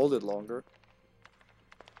hold it longer.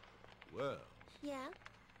 Well. Yeah.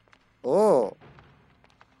 Oh.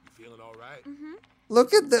 You feeling all right? Mm-hmm.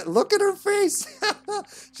 Look at that. Look at her face.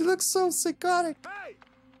 She looks so psychotic. Hey!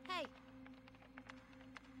 Hey.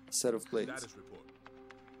 Set of plates. Status report.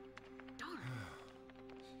 Darn.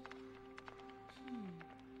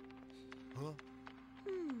 Huh?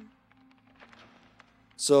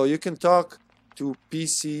 So you can talk to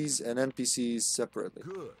PCs and NPCs separately.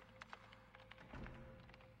 Good.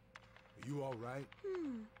 Are you all right?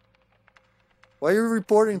 Why are you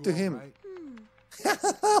reporting You to all him? right?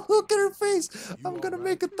 Look at her face. You I'm gonna all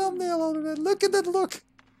make a right? thumbnail out of that. Look at that look.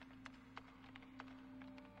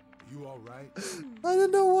 Are you all right? I don't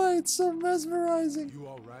know why it's so mesmerizing. You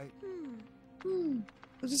all right?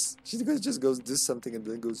 She just goes do something and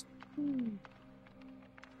then goes. I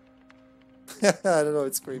don't know.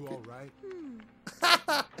 It's You creepy. all right?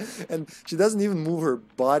 And she doesn't even move her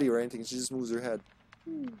body or anything. She just moves her head.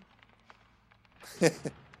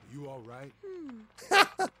 You all right?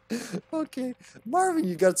 Okay, Marvin,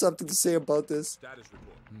 you got something to say about this? Status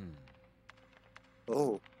report.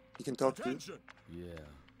 Oh, you can talk to. Attention! Yeah.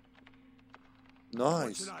 What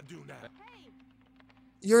Nice. should I do now?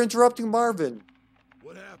 You're interrupting Marvin.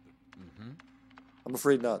 What happened? I'm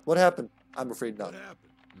afraid not. What happened? I'm afraid not. What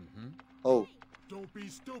happened? Oh, Don't be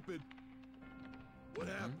stupid. What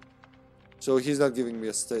happened? so he's not giving me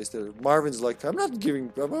a stay. Marvin's like, I'm not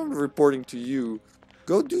reporting to you.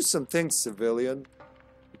 Go do some things, civilian.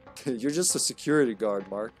 You're just a security guard,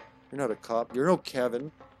 Mark. You're not a cop. You're no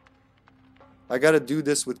Kevin. I gotta do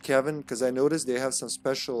this with Kevin because I noticed they have some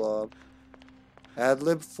special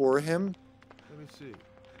ad-lib for him. Let me see.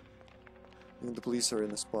 And the police are in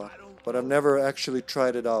the spot. But I've never actually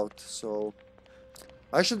tried it out, so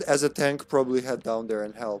I should, as a tank, probably head down there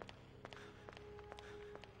and help.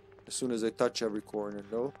 As soon as I touch every corner,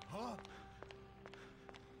 no? Huh?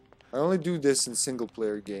 I only do this in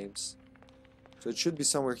single-player games. So it should be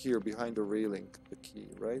somewhere here behind the railing, the key,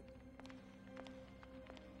 right?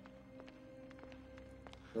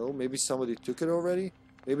 No, maybe somebody took it already?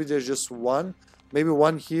 Maybe there's just one? Maybe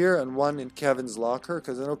one here and one in Kevin's locker?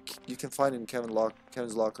 Because I know you can find it in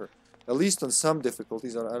Kevin's locker. At least on some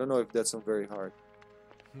difficulties. I don't know if that's on very hard.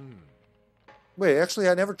 Wait, actually,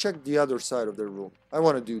 I never checked the other side of the room. I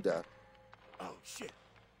want to do that. Oh, shit.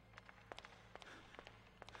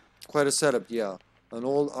 Quite a setup, yeah. An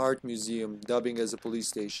old art museum dubbing as a police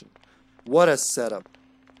station. What a setup.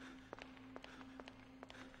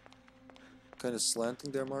 Kind of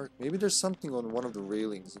slanting there, Mark. Maybe there's something on one of the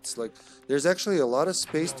railings. It's like there's actually a lot of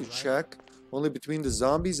space to check. Only between the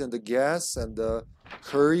zombies and the gas and the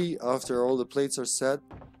curry after all the plates are set.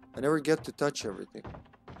 I never get to touch everything.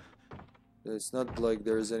 It's not like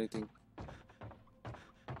there is anything.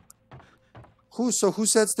 Who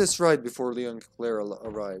sets this right before Leon and Claire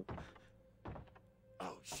arrive?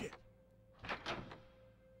 Oh shit.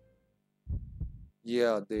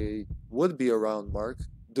 Yeah, they would be around, Mark,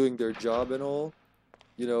 doing their job and all.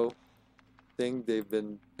 You know, thing they've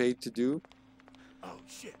been paid to do. Oh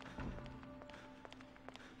shit.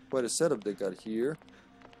 Quite a setup they got here.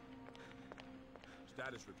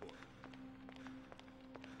 Status report.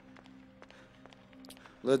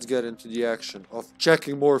 Let's get into the action of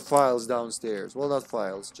checking more files downstairs. Well, not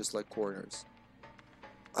files, just like corners.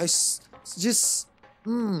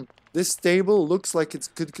 This table looks like it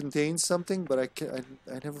could contain something, but I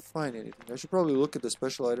never find anything. I should probably look at the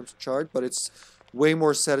special items chart, but it's way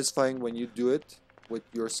more satisfying when you do it with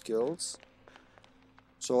your skills.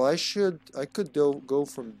 So I could go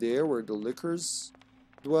from there where the liquors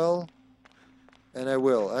dwell, and I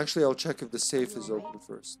will. Actually, I'll check if the safe is open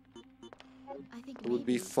first. I think It would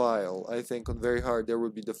be maybe. file. I think on very hard there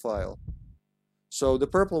would be the file. So the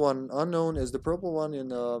purple one, unknown, is the purple one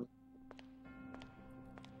in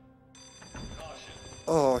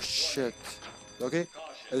oh shit. Okay.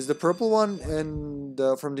 Is the purple one in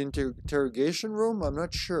from the interrogation room? I'm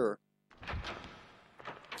not sure.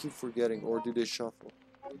 Keep forgetting, or do they shuffle?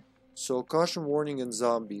 So caution, warning, and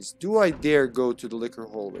zombies. Do I dare go to the liquor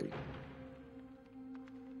hallway?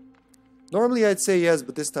 Normally I'd say yes,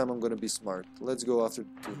 but this time I'm gonna be smart. Let's go after the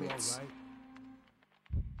You teammates. alright?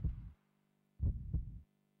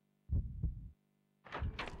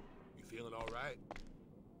 You feeling alright?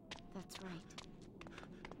 That's right.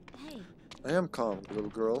 Hey, I am calm, little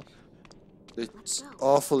girl. It's Let's go.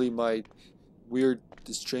 awfully my weird,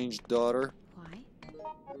 estranged daughter. why?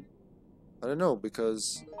 I don't know,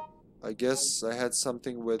 because I guess I had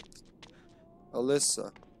something with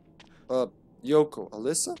Alyssa. Yoko.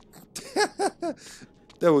 Alyssa?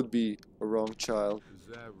 That would be a wrong child. Is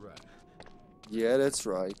that right? Yeah, that's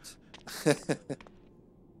right.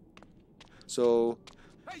 So,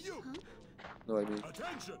 Hey you! no, I mean,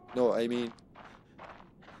 Attention! no, I mean,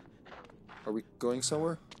 are we going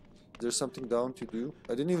somewhere? Is there something down to do?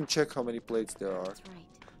 I didn't even check how many plates there are. That's right.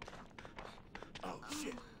 Oh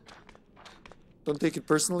shit! Don't take it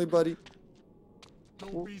personally, buddy.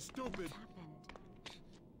 Don't be stupid! Happened.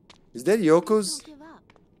 Is that Yoko's Don't give up.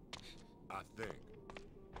 I think.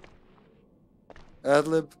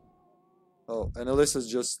 ad-lib? Oh, and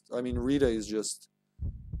Alyssa's just, I mean, Rita is just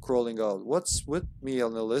crawling out. What's with me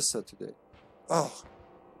and Alyssa today? Oh.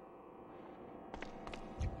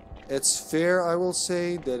 It's fair, I will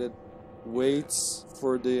say, that it waits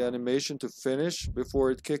for the animation to finish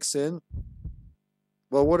before it kicks in.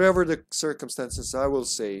 Well, whatever the circumstances, I will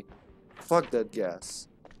say, fuck that gas.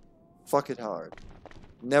 Fuck it hard.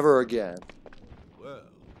 Never again. Well,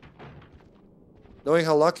 Knowing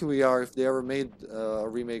how lucky we are, if they ever made a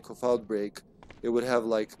remake of Outbreak, it would have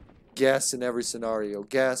like gas in every scenario.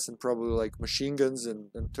 Gas and probably like machine guns and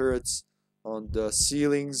turrets on the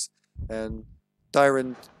ceilings, and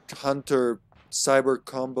Tyrant Hunter cyber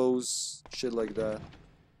combos, shit like that.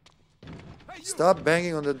 hey you! Stop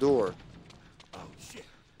banging on the door. Oh shit!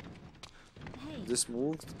 Hey, This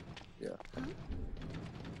moved? Yeah. Huh?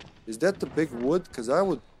 Is that the big wood? Because I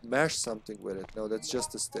would mash something with it. No, that's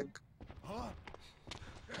just a stick. Huh?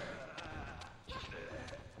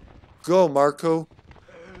 Go, Marco.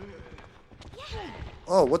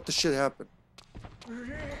 Oh, what the shit happened?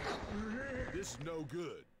 This no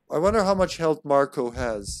good. I wonder how much health Marco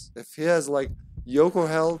has. If he has like Yoko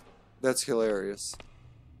health, that's hilarious.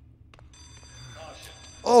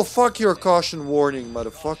 Oh, fuck your caution warning,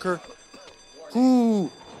 motherfucker.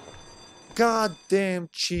 Who? Goddamn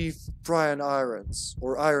Chief Brian Irons.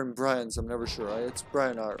 Or Iron Bryans, I'm never sure. It's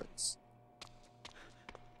Brian Irons.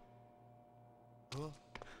 Huh?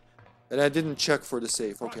 And I didn't check for the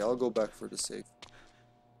safe. Okay, I'll go back for the safe.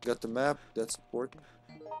 Got the map, that's important.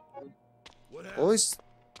 What happened? Always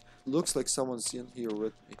looks like someone's in here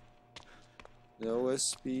with me. No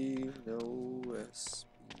SP, no SP.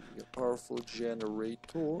 A powerful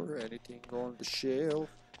generator. Anything on the shelf?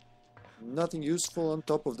 Nothing useful on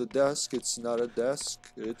top of the desk. It's not a desk,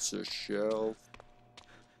 it's a shelf.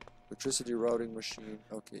 Electricity routing machine.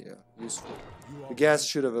 Okay, yeah, useful. You The gas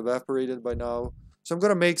should have evaporated by now. So I'm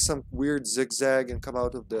gonna make some weird zigzag and come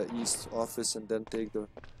out of the east office and then take the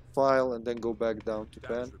file and then go back down to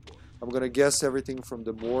Status Ben. report. I'm gonna guess everything from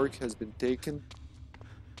the morgue has been taken.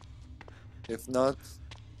 If not,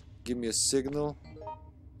 give me a signal.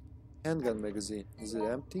 Handgun magazine. Is it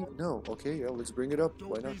empty? No. Okay, yeah, let's bring it up.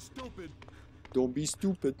 Why Don't not? be stupid. Don't be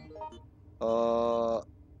stupid.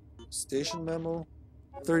 Station memo.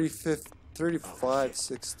 35th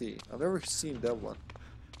 3560. I've never seen that one.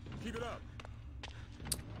 Keep it up.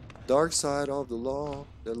 Dark Side of the Law.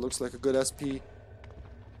 That looks like a good SP.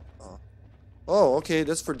 Oh, okay,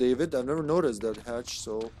 that's for David. I've never noticed that hatch,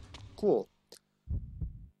 so cool.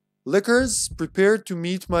 Liquors, prepare to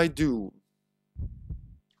meet my doom.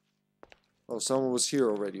 Oh, someone was here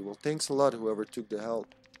already. Well, thanks a lot, whoever took the help.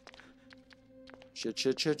 Shit.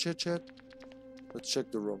 Let's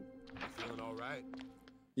check the room. Feeling all right?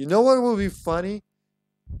 You know what would be funny?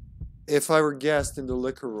 If I were gassed in the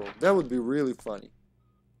liquor room. That would be really funny.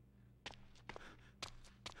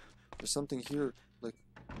 There's something here, like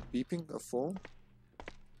beeping, a phone?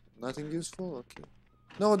 Nothing useful? Okay.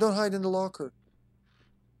 No, don't hide in the locker.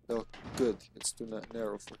 Oh, good. It's too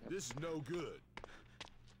narrow for him. This is no good.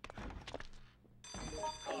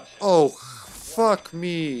 Oh, fuck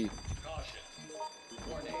me. Caution.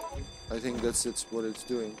 Warning. I think that's what it's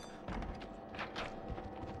doing.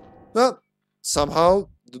 Well, somehow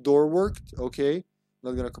the door worked. Okay.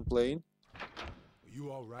 Not gonna complain. Are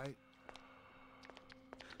you all right?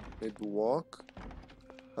 Maybe walk.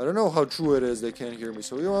 I don't know how true it is they can't hear me,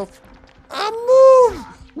 so you know. Move!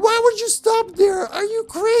 Why would you stop there? Are you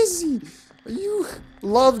crazy? Are you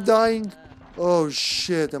love dying? Oh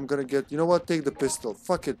shit, I'm gonna get. You know what? Take the pistol.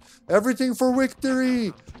 Fuck it. Everything for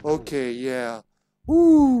victory! Okay, yeah.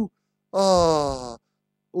 Ooh! Ah!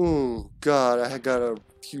 Oh god, I got a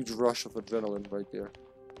huge rush of adrenaline right there.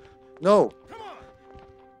 No! Come on!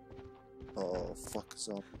 Oh, fuck,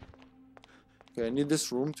 zombie. Okay, I need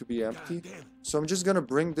this room to be empty. God damn it. So I'm just gonna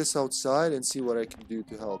bring this outside and see what I can do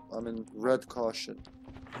to help. I'm in red caution.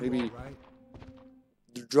 Maybe You all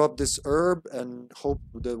right? drop this herb and hope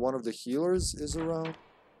that one of the healers is around.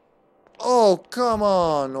 Oh, come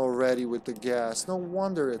on already with the gas. No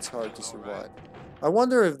wonder it's hard to survive. I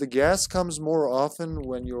wonder if the gas comes more often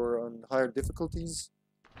when you're on higher difficulties.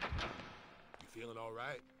 You feeling all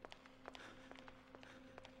right?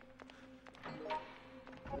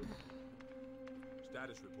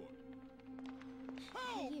 Status report.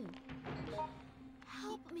 You.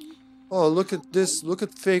 Help me. Oh, look at this. Look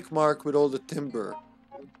at fake Mark with all the timber.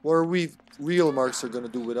 What are we real Marks are gonna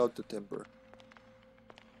do without the timber?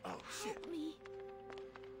 Oh shit. Help me.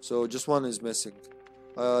 So just one is missing.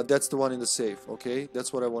 That's the one in the safe, okay?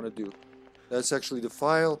 That's what I want to do. That's actually the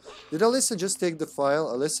file. Did Alyssa just take the file?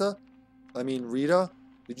 Alyssa? I mean Rita?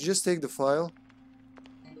 Did you just take the file?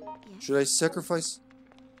 Yes. Should I sacrifice?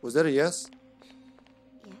 Was that a yes?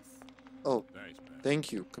 Yes. Oh, Thanks, man.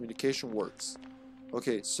 thank you. Communication works.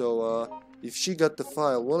 Okay, so if she got the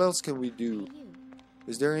file, what else can we do? Hey, you.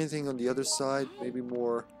 Is there anything on the other side? Maybe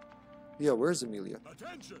more... Yeah, where's Amelia?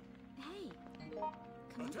 Attention! Hey. Come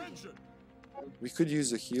over here. Attention! We could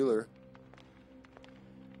use a healer.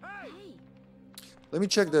 Hey! Hey. Let me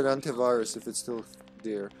check that antivirus if it's still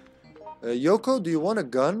there. Yoko, do you want a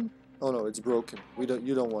gun? Oh no, it's broken.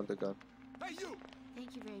 You don't want the gun. Hey you!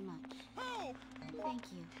 Thank you very much. Help! Thank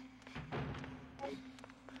you.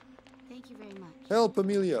 Thank you very much. Help,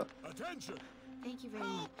 Amelia! Attention! Thank you very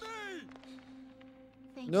much. Help me!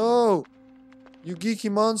 Thank you. No! You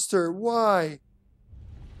geeky monster, why?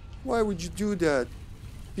 Why would you do that?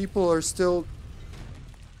 People are still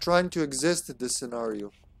trying to exist in this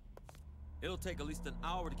scenario. It'll take at least an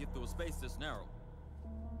hour to get through a space this narrow.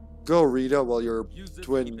 Go, Rita, while your Use this to keep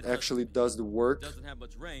twin it actually touching. does the work Doesn't have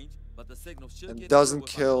much range, but the signal should and get doesn't through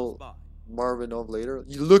if I'm kill close by. Marvin off later.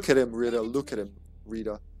 You look at him, Rita. Look at him,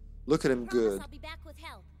 Rita. Look at him good. I'll be back with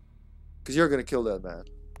help. Because you're gonna kill that man.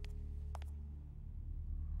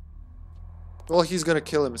 Well, he's gonna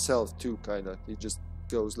kill himself too, kinda. He just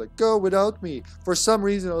goes like, go without me. For some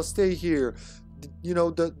reason, I'll stay here. You know,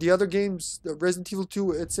 the other games, the Resident Evil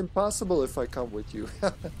 2, it's impossible if I come with you.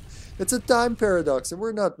 It's a time paradox, and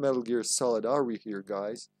we're not Metal Gear Solid, are we here,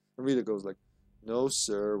 guys? And Rita goes like, no,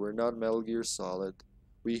 sir, we're not Metal Gear Solid.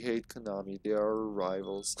 We hate Konami. They are our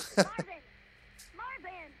rivals. Marvin!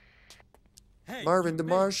 Marvin! Hey, Marvin the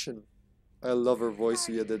man. Martian. I love her voice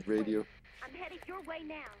via that radio. I'm headed your way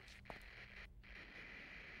now.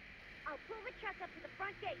 I'll pull the truck up to the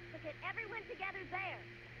front gate to get everyone together there.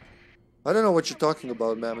 I don't know what you're talking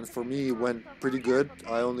about, ma'am, and for me it went pretty good.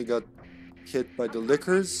 I only got hit by the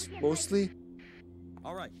liquors, mostly,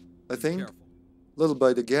 All right. I be think. careful. Little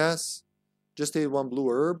by the gas. Just ate one blue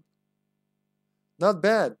herb. Not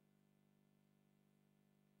bad.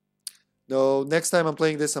 No, next time I'm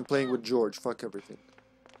playing this, I'm playing with George. Fuck everything.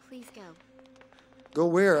 Please go. Go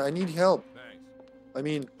where? I need help. Thanks. I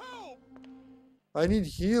mean, Help! I need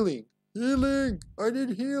healing. Healing! I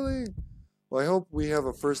need healing! Well, I hope we have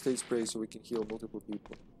a first aid spray so we can heal multiple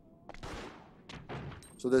people.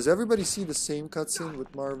 So does everybody see the same cutscene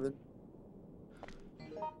with Marvin?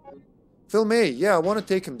 Film A. Yeah, I want to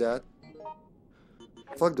take him that.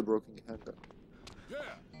 Fuck the broken handgun.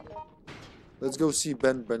 Let's go see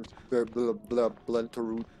Bertolucci.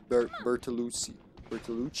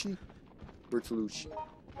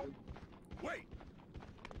 Wait.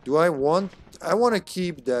 Do I want to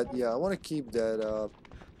keep that. Yeah, I want to keep that.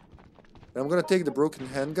 And I'm gonna take the broken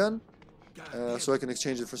handgun, so I can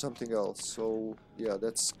exchange it for something else. So yeah,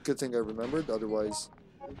 that's a good thing I remembered. Otherwise,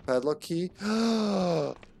 padlock key.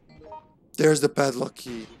 There's the padlock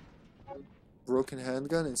key. Broken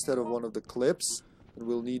handgun instead of one of the clips, and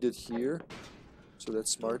we'll need it here. So that's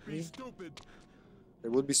smart me.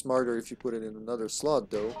 It would be smarter if you put it in another slot,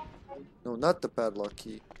 though. No, not the padlock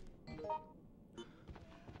key.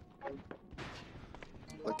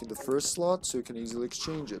 Like in the first slot, so you can easily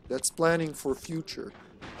exchange it. That's planning for future.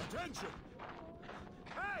 Attention.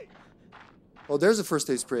 Hey. Oh, there's a first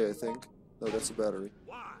aid spray, I think. No, that's a battery.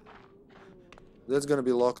 Why? That's gonna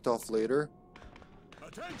be locked off later.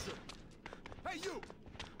 Attention. Hey, you.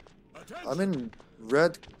 Attention. I'm in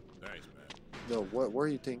red. Thanks, man. No, what are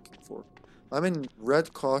you thinking for? I'm in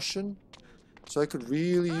red caution, so I could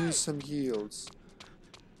really use some heals.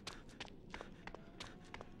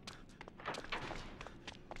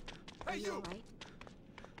 Are Hey, you you. alright?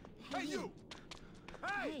 Hey, you.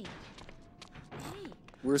 Hey. Hey. Hey.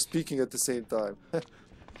 We're speaking at the same time. Hey,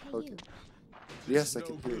 Okay. you. Yes, I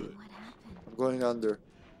can hear you. What happened? I'm going under.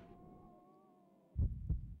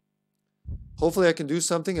 Hopefully I can do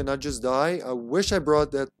something and not just die. I wish I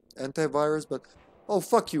brought that antivirus, but... Oh,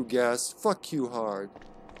 fuck you, gas. Fuck you hard.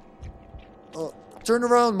 Oh, turn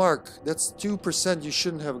around, Mark. That's 2% you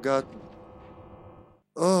shouldn't have gotten.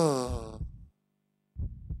 Oh.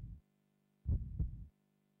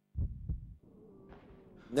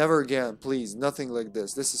 Never again, please. Nothing like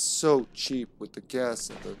this. This is so cheap with the gas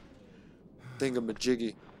and the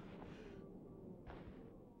thingamajiggy.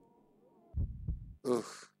 Ugh.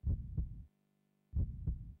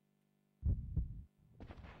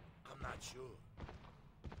 I'm not sure.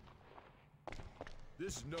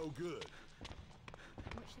 This is no good.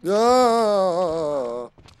 What should Ah!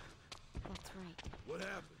 That's right. What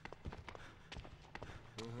happened?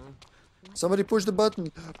 Somebody push the button.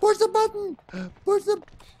 Push the button. Push the.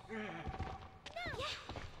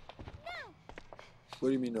 What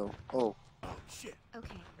do you mean no? Oh. Oh shit.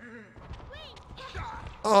 Okay.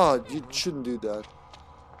 Oh, you shouldn't do that.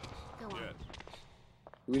 Go on. Yes.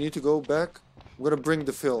 We need to go back. I'm gonna bring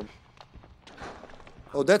the film.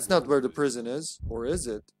 Oh, that's not where the prison is. Or is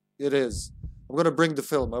it? It is. I'm gonna bring the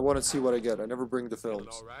film. I want to see what I get. I never bring the Feeling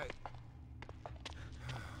films. all right?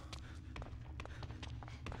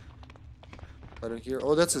 I don't hear.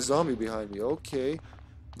 Oh, that's a zombie behind me. Okay.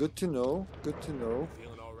 Good to know. Good to know.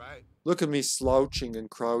 Feeling all right? Look at me slouching and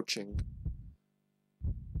crouching.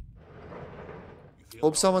 You feeling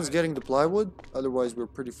Hope all someone's right? getting the plywood. Otherwise, we're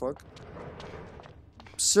pretty fucked.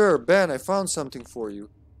 Sir, Ben, I found something for you.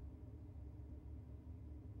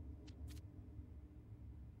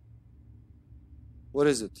 What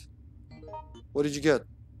is it? What did you get?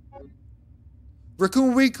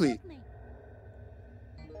 Raccoon Weekly.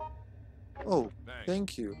 Oh, Thanks.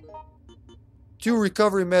 thank you. 2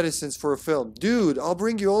 recovery medicines for a film. Dude, I'll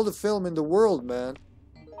bring you all the film in the world, man.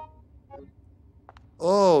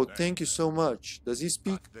 Oh, thank you so much. Does he I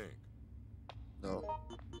speak? think. No.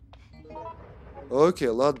 Okay,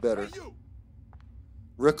 a lot better. Hey, you.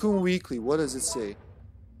 Raccoon Weekly, what does it say?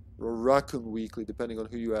 Or Raccoon Weekly, depending on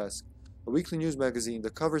who you ask. A weekly news magazine. The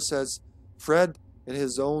cover says, Fred in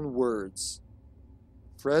his own words.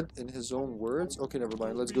 Fred in his own words? Okay, never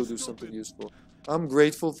mind. Let's go do something useful. I'm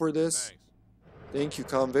grateful for this. Thanks. Thank you,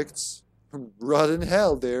 convicts. Rot in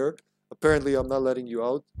hell there. Apparently, I'm not letting you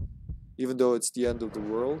out. Even though it's the end of the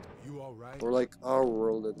world. You all right? Or like our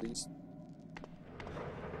world, at least.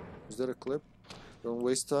 Is that a clip? Don't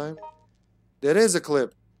waste time. That is a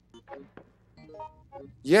clip.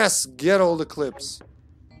 Yes, get all the clips.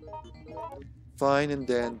 Fine and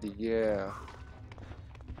dandy, yeah.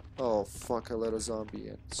 Oh, fuck, I let a zombie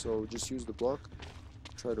in. So just use the block.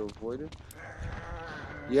 Try to avoid it.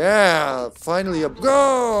 Yeah, finally a...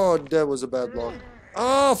 God, that was a bad block.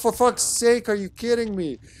 Oh, for fuck's sake, are you kidding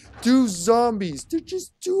me? 2 zombies. They're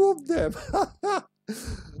just 2 of them.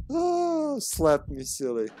 Oh, slapped me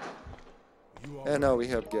silly. You all And now we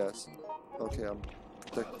have gas. Okay, I'm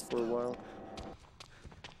protected for a while.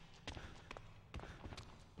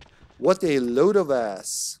 What a load of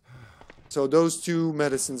ass. So those 2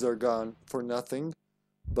 medicines are gone for nothing.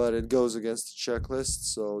 But it goes against the checklist,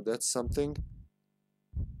 so that's something.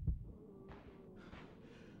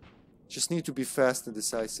 Just need to be fast and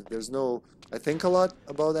decisive. There's no... I think a lot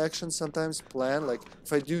about action sometimes. Plan, like,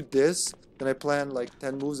 if I do this, then I plan, like,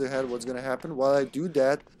 10 moves ahead what's gonna happen. While I do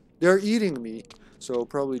that, they're eating me. So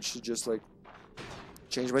probably should just, like,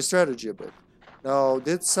 change my strategy a bit. Now,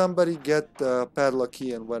 did somebody get the padlock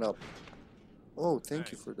key and went up? Oh,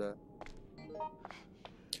 thank you for that.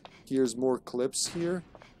 Here's more clips here.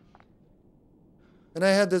 And I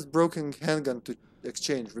had this broken handgun to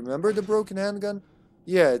exchange. Remember the broken handgun?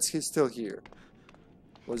 Yeah, it's still here.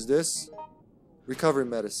 What's this? Recovery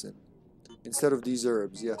medicine. Instead of these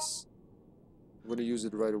herbs, yes. I'm gonna use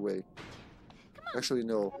it right away. Actually,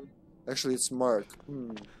 no. Actually, it's Mark.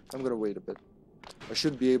 I'm gonna wait a bit. I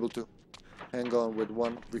should be able to hang on with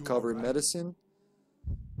one recovery medicine.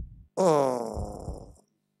 Oh.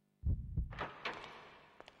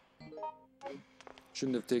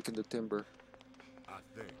 Shouldn't have taken the timber. I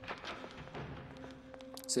think.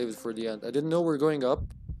 Save it for the end. I didn't know we're going up.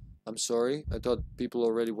 I'm sorry. I thought people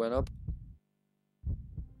already went up.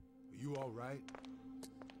 Are you alright?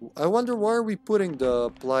 I wonder why are we putting the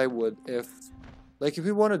plywood if... Like, if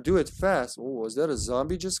we want to do it fast... Oh, was that a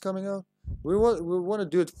zombie just coming out? We want to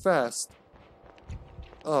do it fast.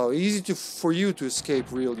 Oh, easy for you to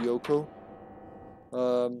escape, real Yoko.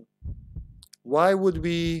 Why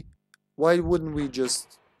wouldn't we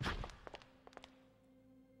just...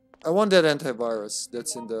 I want that antivirus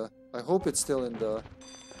that's in the... I hope it's still in the...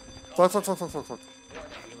 Fuck. Feeling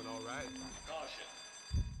alright? Caution.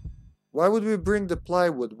 Why would we bring the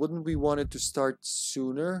plywood? Wouldn't we want it to start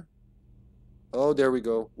sooner? Oh, there we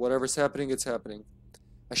go. Whatever's happening, it's happening.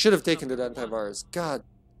 I should have taken that antivirus. God,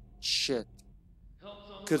 shit.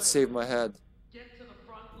 Could save my head. Get to the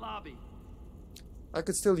front lobby. I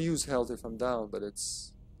could still use health if I'm down, but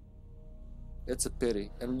it's a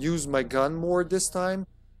pity. And use my gun more this time?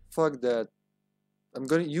 Fuck that. I'm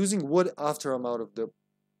using wood after I'm out of the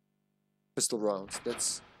pistol rounds.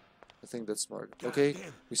 I think that's smart. Okay,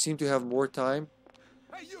 we seem to have more time.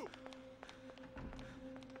 Hey, you!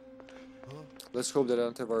 Let's hope that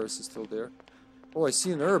antivirus is still there. Oh, I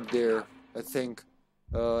see an herb there, I think.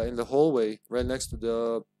 In the hallway, right next to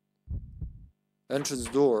the entrance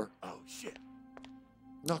door. Oh, shit.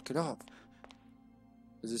 Knock it off.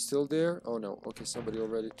 Is it still there? Oh no, okay, somebody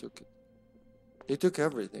already took it. They took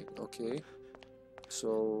everything, okay.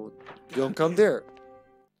 So, don't come there.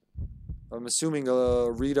 I'm assuming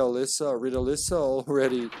Rita Alyssa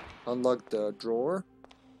already unlocked the drawer.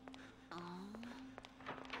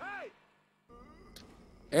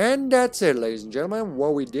 And that's it, ladies and gentlemen.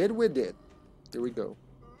 What we did, we did. There we go.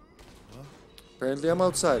 Apparently I'm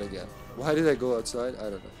outside again. Why did I go outside? I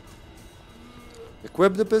don't know.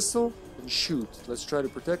 Equip the pistol and shoot. Let's try to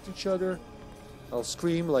protect each other. I'll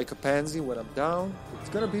scream like a pansy when I'm down. It's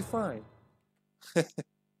gonna be fine.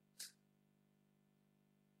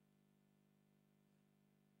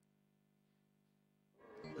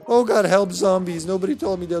 Oh god, help zombies. Nobody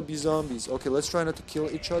told me there'll be zombies. Okay, let's try not to kill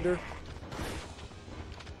each other.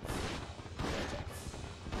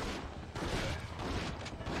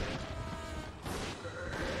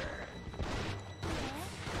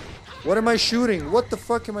 What am I shooting? What the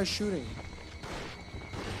fuck am I shooting?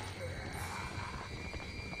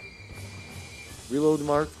 Reload,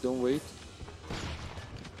 Mark. Don't wait.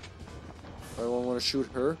 I don't want to shoot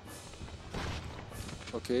her.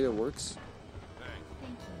 Okay, that works.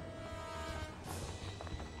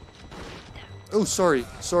 Oh, sorry.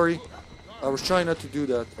 Sorry. I was trying not to do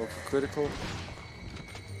that. Okay, critical.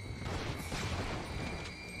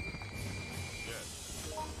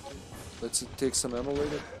 Let's take some ammo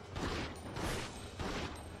later.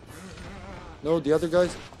 No, the other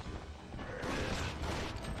guys.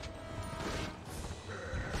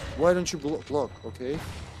 Why don't you block? Okay.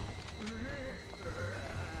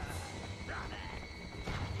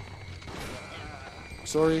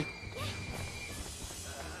 Sorry.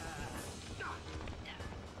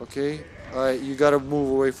 Okay. Alright, you gotta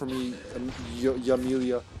move away from me,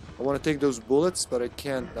 Yamilia. I want to take those bullets, but I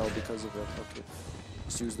can't now because of that. Okay.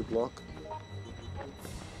 Let's use the block.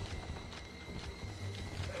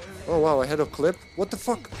 Oh wow, I had a clip? What the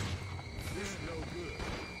fuck?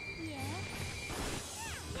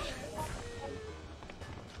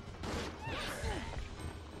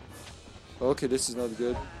 Okay, this is not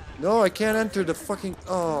good. No, I can't enter the fucking...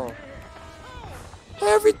 Oh.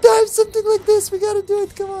 Every time something like this, we gotta do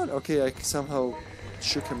it. Come on. Okay, I somehow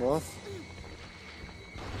shook him off.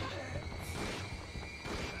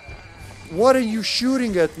 What are you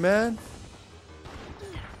shooting at, man?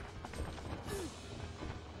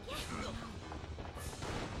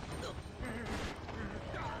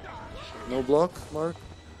 No block, Mark?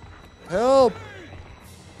 Help!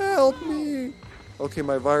 Help me! Okay,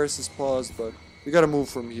 my virus is paused, but we gotta move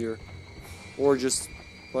from here. Or just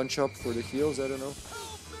bunch up for the heals, I don't know.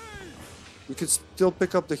 We could still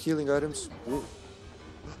pick up the healing items. Ooh.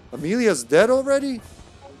 Amelia's dead already?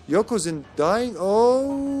 Yoko's in dying?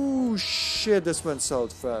 Oh shit, this went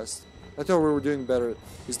south fast. I thought we were doing better.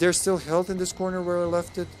 Is there still health in this corner where I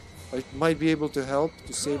left it? I might be able to help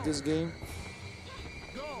to save this game.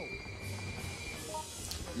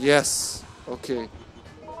 Yes. Okay.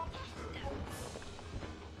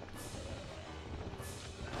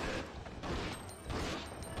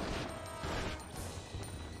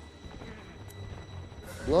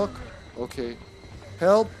 Block. Okay.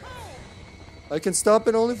 Help. I can stop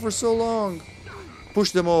it only for so long.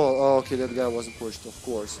 Push them all. Oh, okay, that guy wasn't pushed, of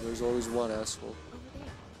course. There's always one asshole.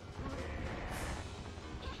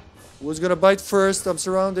 Who's gonna bite first? I'm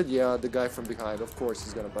surrounded. Yeah, the guy from behind. Of course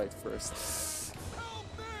he's gonna bite first.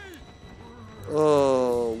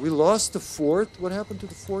 Oh, we lost the fourth? What happened to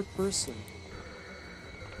the fourth person?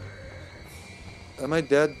 Am I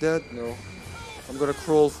dead? No. I'm gonna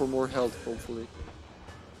crawl for more health, hopefully.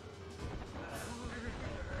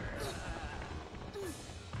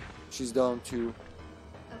 She's down too.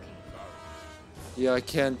 Okay. Yeah, I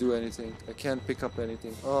can't do anything. I can't pick up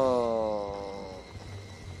anything. Oh,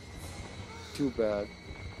 too bad.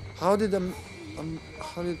 How did Amelia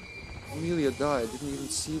die? I didn't even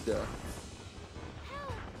see that.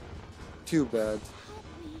 Too bad.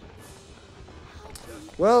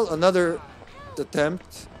 Well, another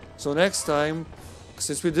attempt. So next time,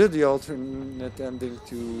 since we did the alternate ending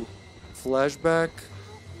to Flashback,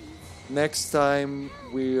 next time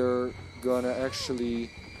we're gonna actually,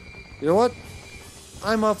 you know what?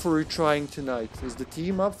 I'm up for retrying tonight. Is the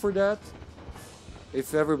team up for that?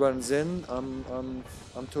 If everyone's in, I'm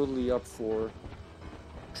totally up for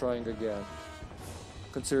trying again.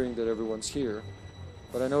 Considering that everyone's here.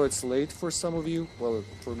 But I know it's late for some of you. Well,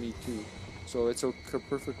 for me too. So it's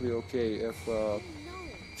perfectly okay if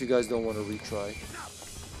you guys don't want to retry.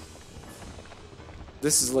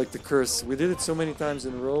 This is like the curse. We did it so many times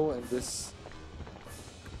in a row, and this...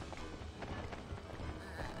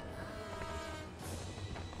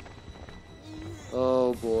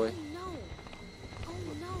 Oh boy.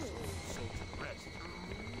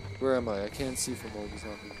 Where am I? I can't see from all these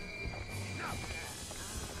zombies.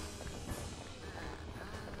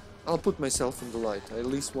 I'll put myself in the light. I at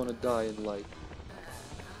least want to die in light.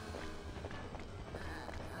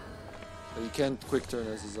 You can't quick turn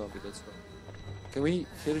as a zombie, that's fine. Can we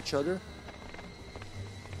hit each other?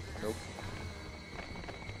 Nope.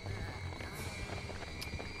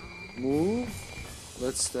 Move.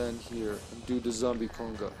 Let's stand here and do the zombie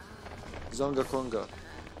conga. Zonga conga.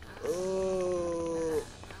 Oh.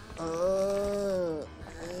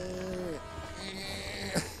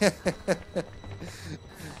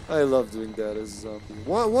 I love doing that as a zombie.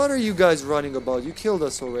 What are you guys running about? You killed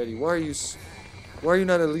us already. Why are you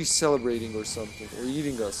not at least celebrating or something? Or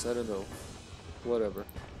eating us? I don't know. Whatever.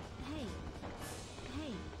 Hey.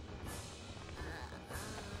 Hey.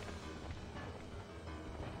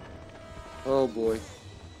 Oh boy.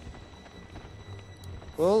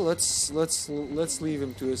 Well, let's leave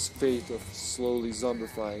him to his fate of slowly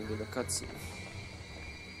zombifying in a cutscene.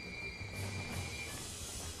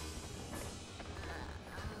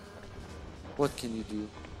 What can you do,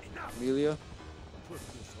 Amelia?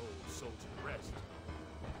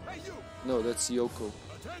 No, that's Yoko.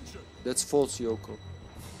 That's false Yoko.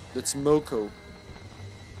 That's Moko.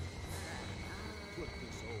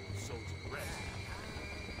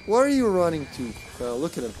 What are you running to? Well,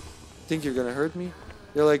 look at him. Think you're gonna hurt me?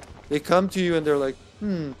 They're like, they come to you and they're like,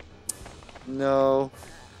 no.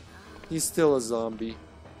 He's still a zombie.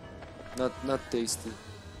 Not tasty.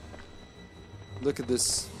 Look at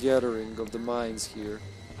this gathering of the minds here.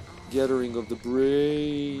 Gathering of the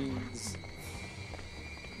brains.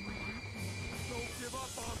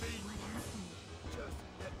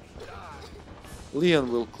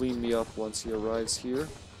 Leon will clean me up once he arrives here.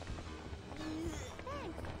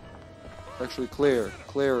 Actually, Claire,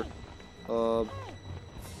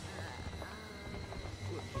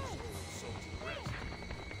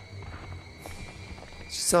 she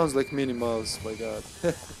sounds like Minnie Mouse, my god.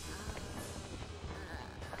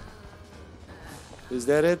 Is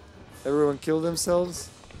that it? Everyone killed themselves?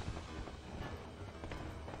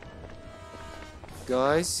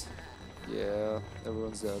 Guys? Yeah,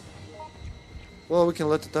 everyone's dead. Well, we can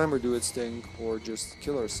let the timer do its thing, or just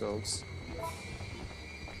kill ourselves.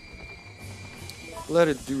 Let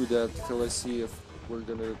it do that till I see if we're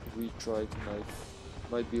gonna retry tonight.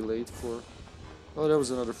 Might be late for... Oh, that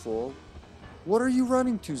was another fall. What are you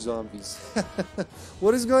running to, zombies?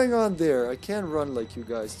 What is going on there? I can't run like you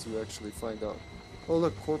guys to actually find out. Oh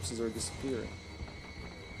look, corpses are disappearing.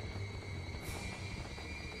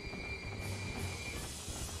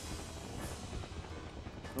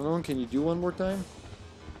 Hold on, can you do one more time?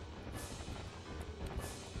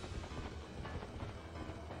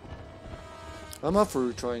 I'm up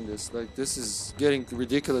for trying this. Like, this is getting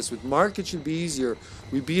ridiculous. With Mark, it should be easier.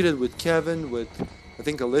 We beat it with Kevin, with, I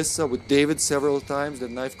think, Alyssa, with David several times, that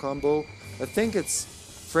knife combo. I think it's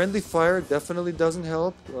friendly fire definitely doesn't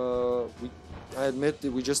help. I admit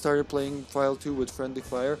that we just started playing File 2 with friendly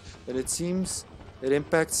fire, and it seems it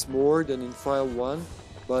impacts more than in File 1.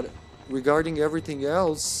 But regarding everything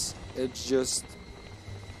else, it's just,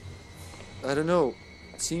 I don't know.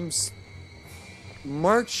 It seems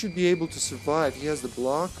Mark should be able to survive. He has the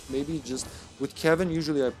block. Maybe just with Kevin,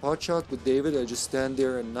 usually I pot shot. With David, I just stand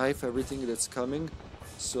there and knife everything that's coming.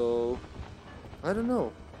 So I don't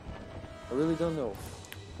know. I really don't know.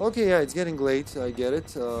 Okay, yeah, it's getting late. I get it.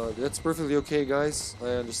 That's perfectly okay, guys.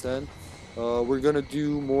 I understand. We're gonna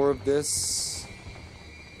do more of this.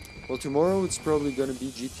 Well, tomorrow it's probably gonna be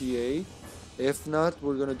GTA. If not,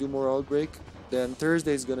 we're gonna do more Outbreak. Then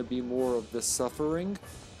Thursday is gonna be more of the Suffering.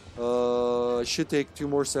 It should take 2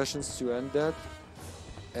 more sessions to end that,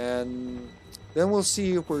 and then we'll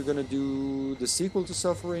see if we're gonna do the sequel to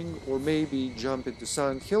Suffering, or maybe jump into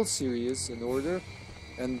Silent Hill series in order,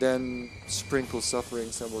 and then sprinkle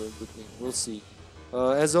Suffering somewhere in between. We'll see.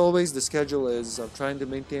 As always, the schedule is, I'm trying to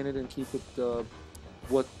maintain it and keep it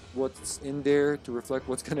what's in there to reflect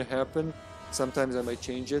what's gonna happen. Sometimes I might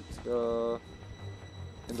change it.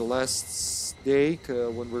 In the last day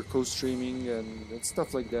when we're co-streaming and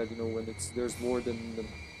stuff like that, you know, when there's more than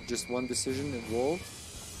just one decision involved.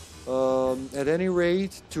 At any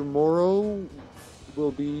rate, tomorrow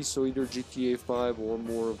will be either GTA 5 or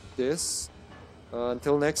more of this.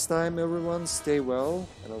 Until next time, everyone, stay well,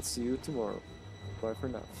 and I'll see you tomorrow. Bye for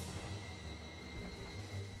now.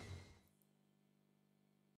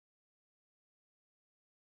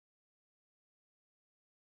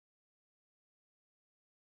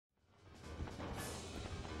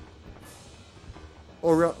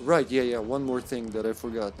 Oh, right, yeah, one more thing that I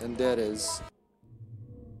forgot, and that is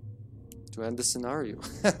to end the scenario.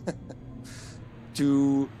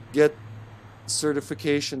 To get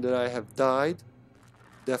certification that I have died,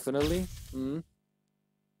 definitely.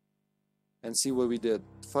 And see what we did.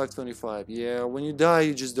 525. Yeah, when you die,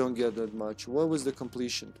 you just don't get that much. What was the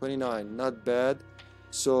completion? 29. Not bad.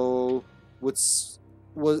 So,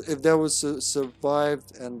 if that was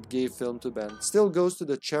survived and gave film to Ben, still goes to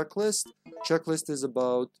the checklist. Checklist is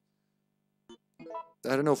about,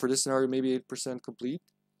 I don't know, for this scenario, maybe 8% complete.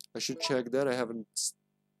 I should check that. I haven't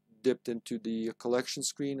dipped into the collection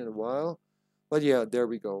screen in a while. But yeah, there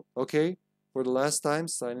we go. Okay, for the last time,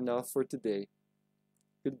 signing off for today.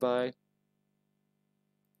 Goodbye.